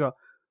really figure out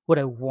what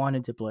I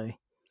wanted to play.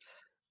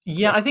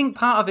 Yeah, I think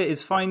part of it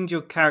is find your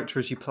character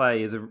as you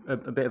play is a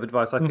bit of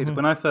advice I picked up.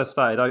 When I first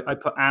started, I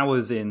put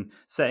hours in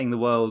setting the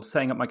world,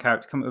 setting up my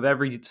character, coming up with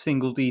every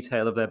single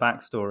detail of their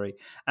backstory.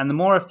 And the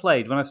more I've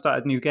played, when I've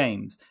started new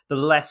games, the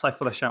less I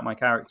flesh out my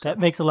character. That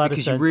makes a lot of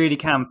because sense. you really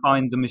can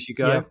find them as you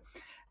go.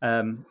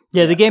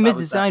 Yeah. The game is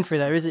designed for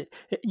that. Is it?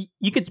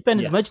 You could spend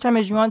as much time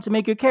as you want to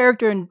make your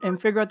character and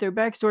figure out their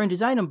backstory and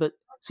design them, but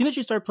as soon as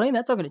you start playing,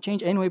 that's not going to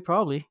change anyway,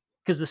 probably.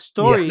 Because the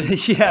story,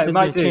 yeah, it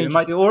might do. change. It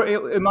might do, or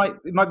it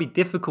might be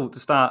difficult to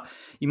start.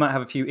 You might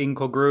have a few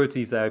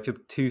incongruities there if you're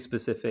too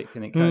specific,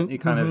 and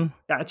it kind of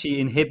actually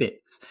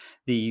inhibits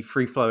the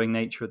free flowing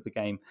nature of the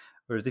game.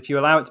 Whereas if you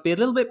allow it to be a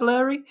little bit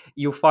blurry,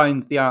 you'll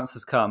find the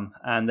answers come,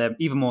 and they're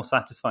even more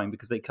satisfying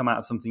because they come out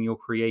of something you're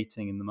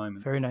creating in the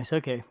moment. Very nice.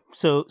 Okay,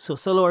 so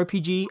solo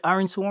RPG,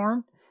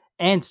 Ironsworn,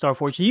 and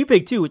Starforged. So you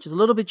picked two, which is a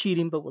little bit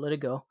cheating, but we'll let it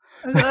go.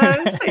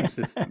 Same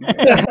system.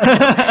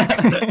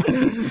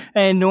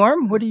 And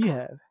Norm, what do you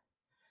have?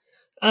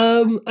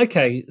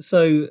 Okay,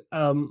 so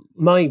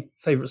my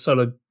favorite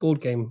solo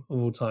board game of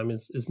all time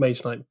is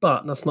Mage Knight,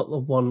 but that's not the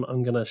one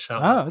I'm going to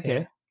shout out. Okay.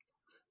 Here.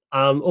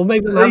 Or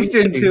maybe He's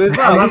doing two as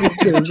well. I'm having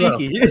two as well.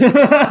 Cheeky.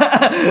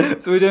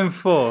 So we're doing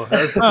four.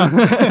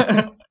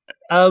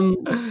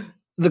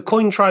 The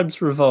Coin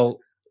Tribes Revolt,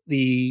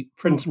 the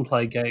print and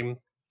play game.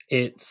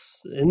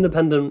 It's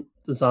independent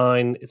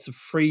design. It's a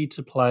free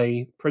to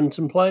play print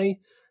and play,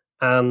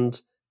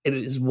 and it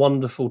is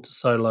wonderful to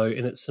solo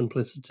in its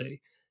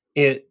simplicity.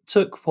 It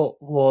took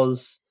what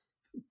was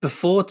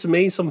before to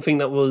me something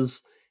that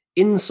was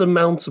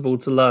insurmountable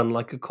to learn,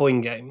 like a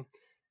coin game,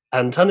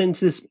 and turn it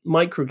into this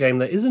micro game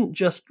that isn't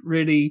just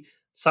really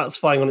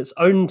satisfying on its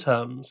own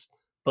terms,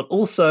 but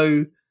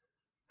also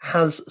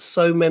has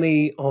so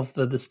many of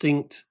the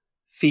distinct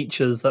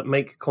features that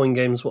make coin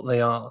games what they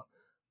are.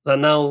 That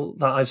now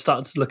that I've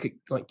started to look at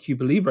like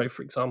Cuba Libre,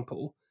 for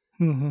example,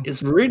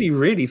 it's really,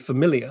 really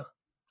familiar.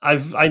 I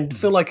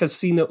feel like I've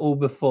seen it all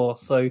before.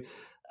 So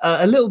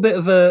a little bit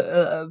of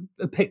a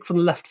pick from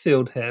left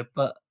field here,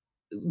 but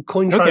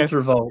Coin Tribes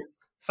Revolt,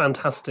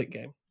 fantastic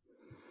game.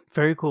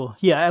 Very cool.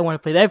 Yeah, I want to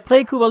play that. I've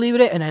played Cuba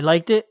Libre and I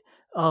liked it.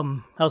 I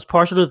was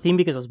partial to the theme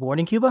because I was born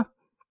in Cuba.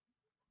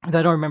 And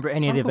I don't remember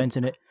any of the events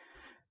in it.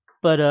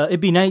 But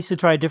it'd be nice to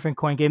try a different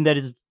coin game that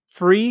is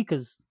free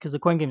because the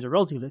coin games are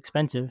relatively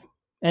expensive.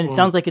 And it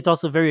sounds like it's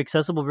also very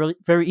accessible, really,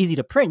 very easy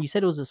to print. You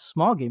said it was a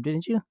small game,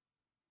 didn't you?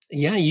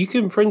 Yeah, you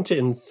can print it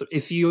in.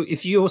 If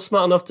you're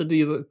smart enough to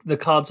do the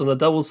cards on a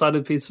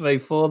double-sided piece of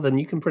A4, then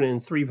you can print it in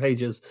 3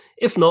 pages.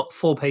 If not,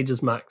 4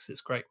 pages max. It's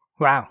great.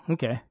 Wow.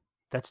 Okay,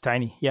 that's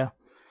tiny. Yeah.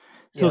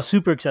 So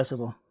super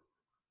accessible.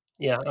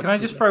 Yeah. Can I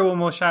just throw one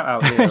more shout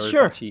out here? Or is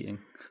Sure. that cheating?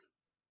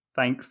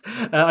 Thanks.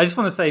 I just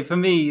want to say, for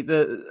me,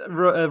 the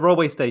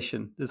Rollway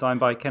Station, designed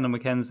by Kendall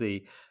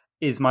McKenzie,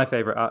 is my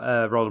favorite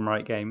roll and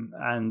write game,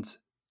 and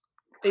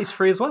it's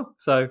free as well.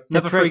 So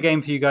another free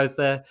game for you guys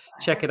there.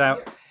 Check it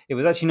out. It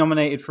was actually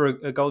nominated for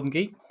a Golden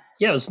Geek.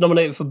 Yeah, it was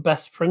nominated for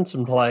Best Print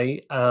and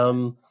Play,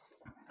 and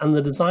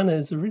the designer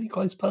is a really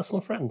close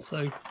personal friend.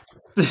 So,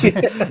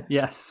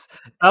 yes.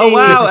 Oh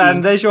wow!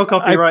 And there's your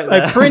copy right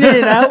there. I printed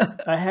it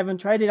out. I haven't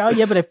tried it out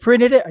yet, but I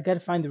printed it. I got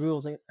to find the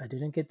rules. I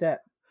didn't get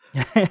that.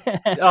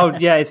 Oh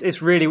yeah,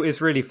 it's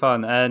really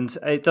fun, and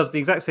it does the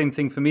exact same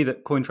thing for me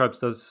that Coin Tribes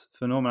does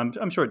for Norman.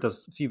 I'm sure it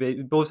does a few bit.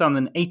 It boils down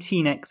an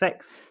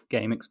 18xx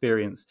game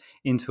experience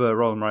into a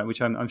roll and write,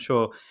 which I'm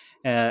sure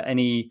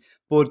any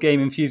board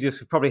game enthusiast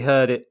have probably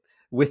heard it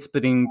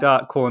whispering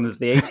dark corners,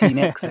 the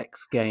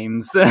 18XX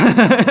games.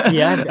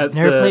 I've That's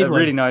never played a one.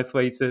 really nice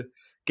way to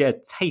get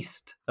a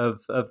taste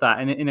of that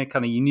in a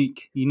kind of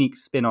unique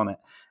spin on it.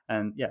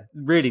 And yeah,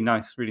 really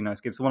nice game.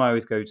 It's the one I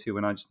always go to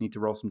when I just need to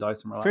roll some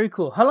dice and relax. Very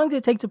cool. How long did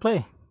it take to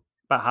play?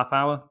 About half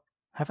hour,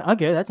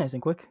 Okay, that's nice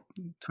and quick.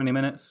 20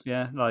 minutes.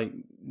 Yeah, like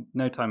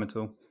no time at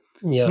all.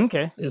 Yeah,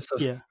 Okay.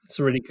 it's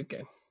a really good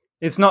game.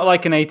 It's not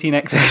like an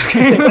 18XX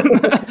game.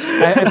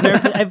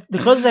 The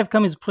closest I've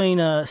come is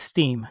playing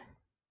Steam.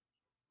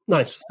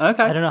 Nice.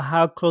 Okay. I don't know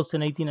how close to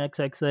an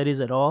 18XX that is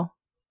at all.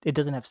 It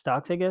doesn't have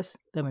stocks, I guess.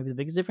 That might be the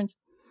biggest difference.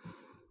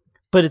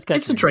 But it's got...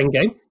 It's a train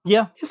game.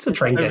 Yeah. It's a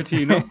train game.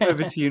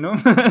 Over to you, Norm.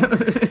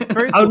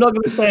 Very I'm cool. not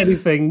going to say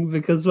anything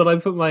because when I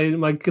put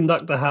my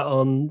conductor hat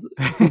on,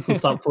 people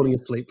start falling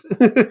asleep.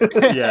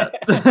 Yeah.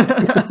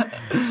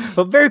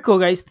 But very cool,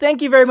 guys.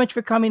 Thank you very much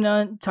for coming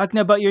on, talking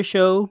about your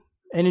show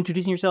and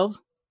introducing yourselves.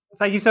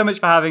 Thank you so much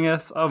for having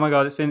us. Oh my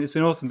God, it's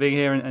been awesome being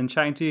here and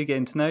chatting to you,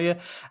 getting to know you.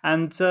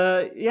 And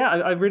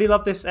I really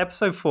love this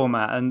episode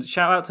format. And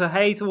shout out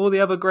to all the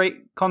other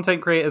great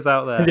content creators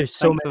out there. There's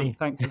so many.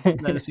 Thanks for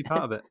letting us be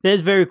part of it.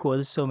 That's very cool.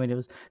 There's so many of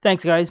us.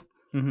 Thanks, guys.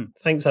 Mm-hmm.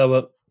 Thanks,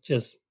 Herbert.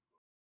 Cheers.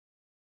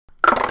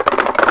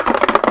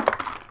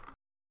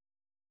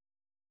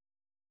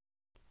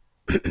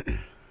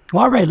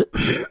 All right.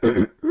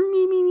 There.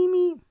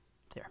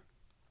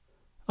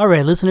 All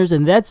right, listeners,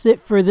 and that's it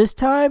for this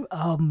time.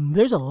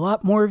 There's a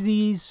lot more of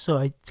these, so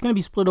it's going to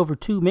be split over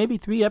 2, maybe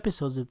 3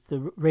 episodes at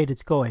the rate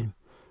it's going.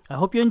 I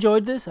hope you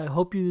enjoyed this. I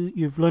hope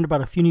you've learned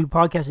about a few new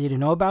podcasts that you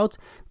didn't know about.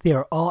 They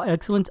are all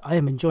excellent. I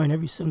am enjoying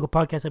every single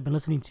podcast I've been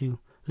listening to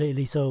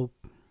lately, so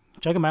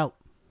check them out.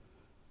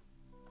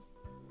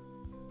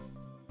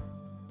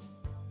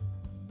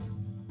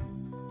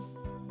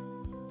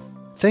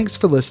 Thanks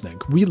for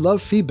listening. We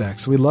love feedback,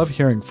 so we love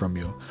hearing from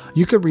you.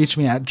 You can reach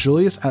me at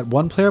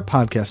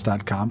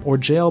julius@oneplayerpodcast.com or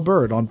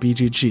JLBird on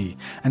BGG,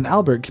 and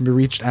Albert can be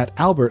reached at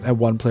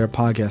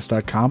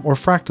albert@oneplayerpodcast.com or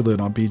Fractaloon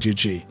on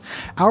BGG.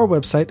 Our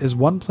website is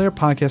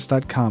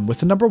oneplayerpodcast.com with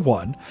the number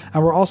 1,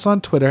 and we're also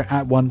on Twitter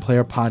at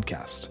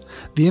oneplayerpodcast.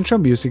 The intro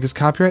music is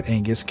copyright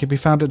Angus and can be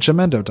found at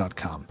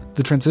jamendo.com.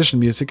 The transition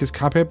music is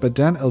copyright by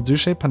Dan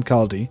Elduce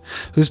Pancaldi,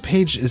 whose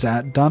page is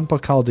at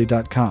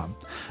donpancaldi.com.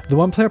 The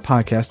One Player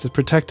Podcast is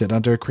protected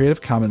under a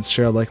Creative Commons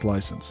share-alike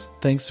license.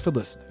 Thanks for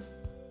listening.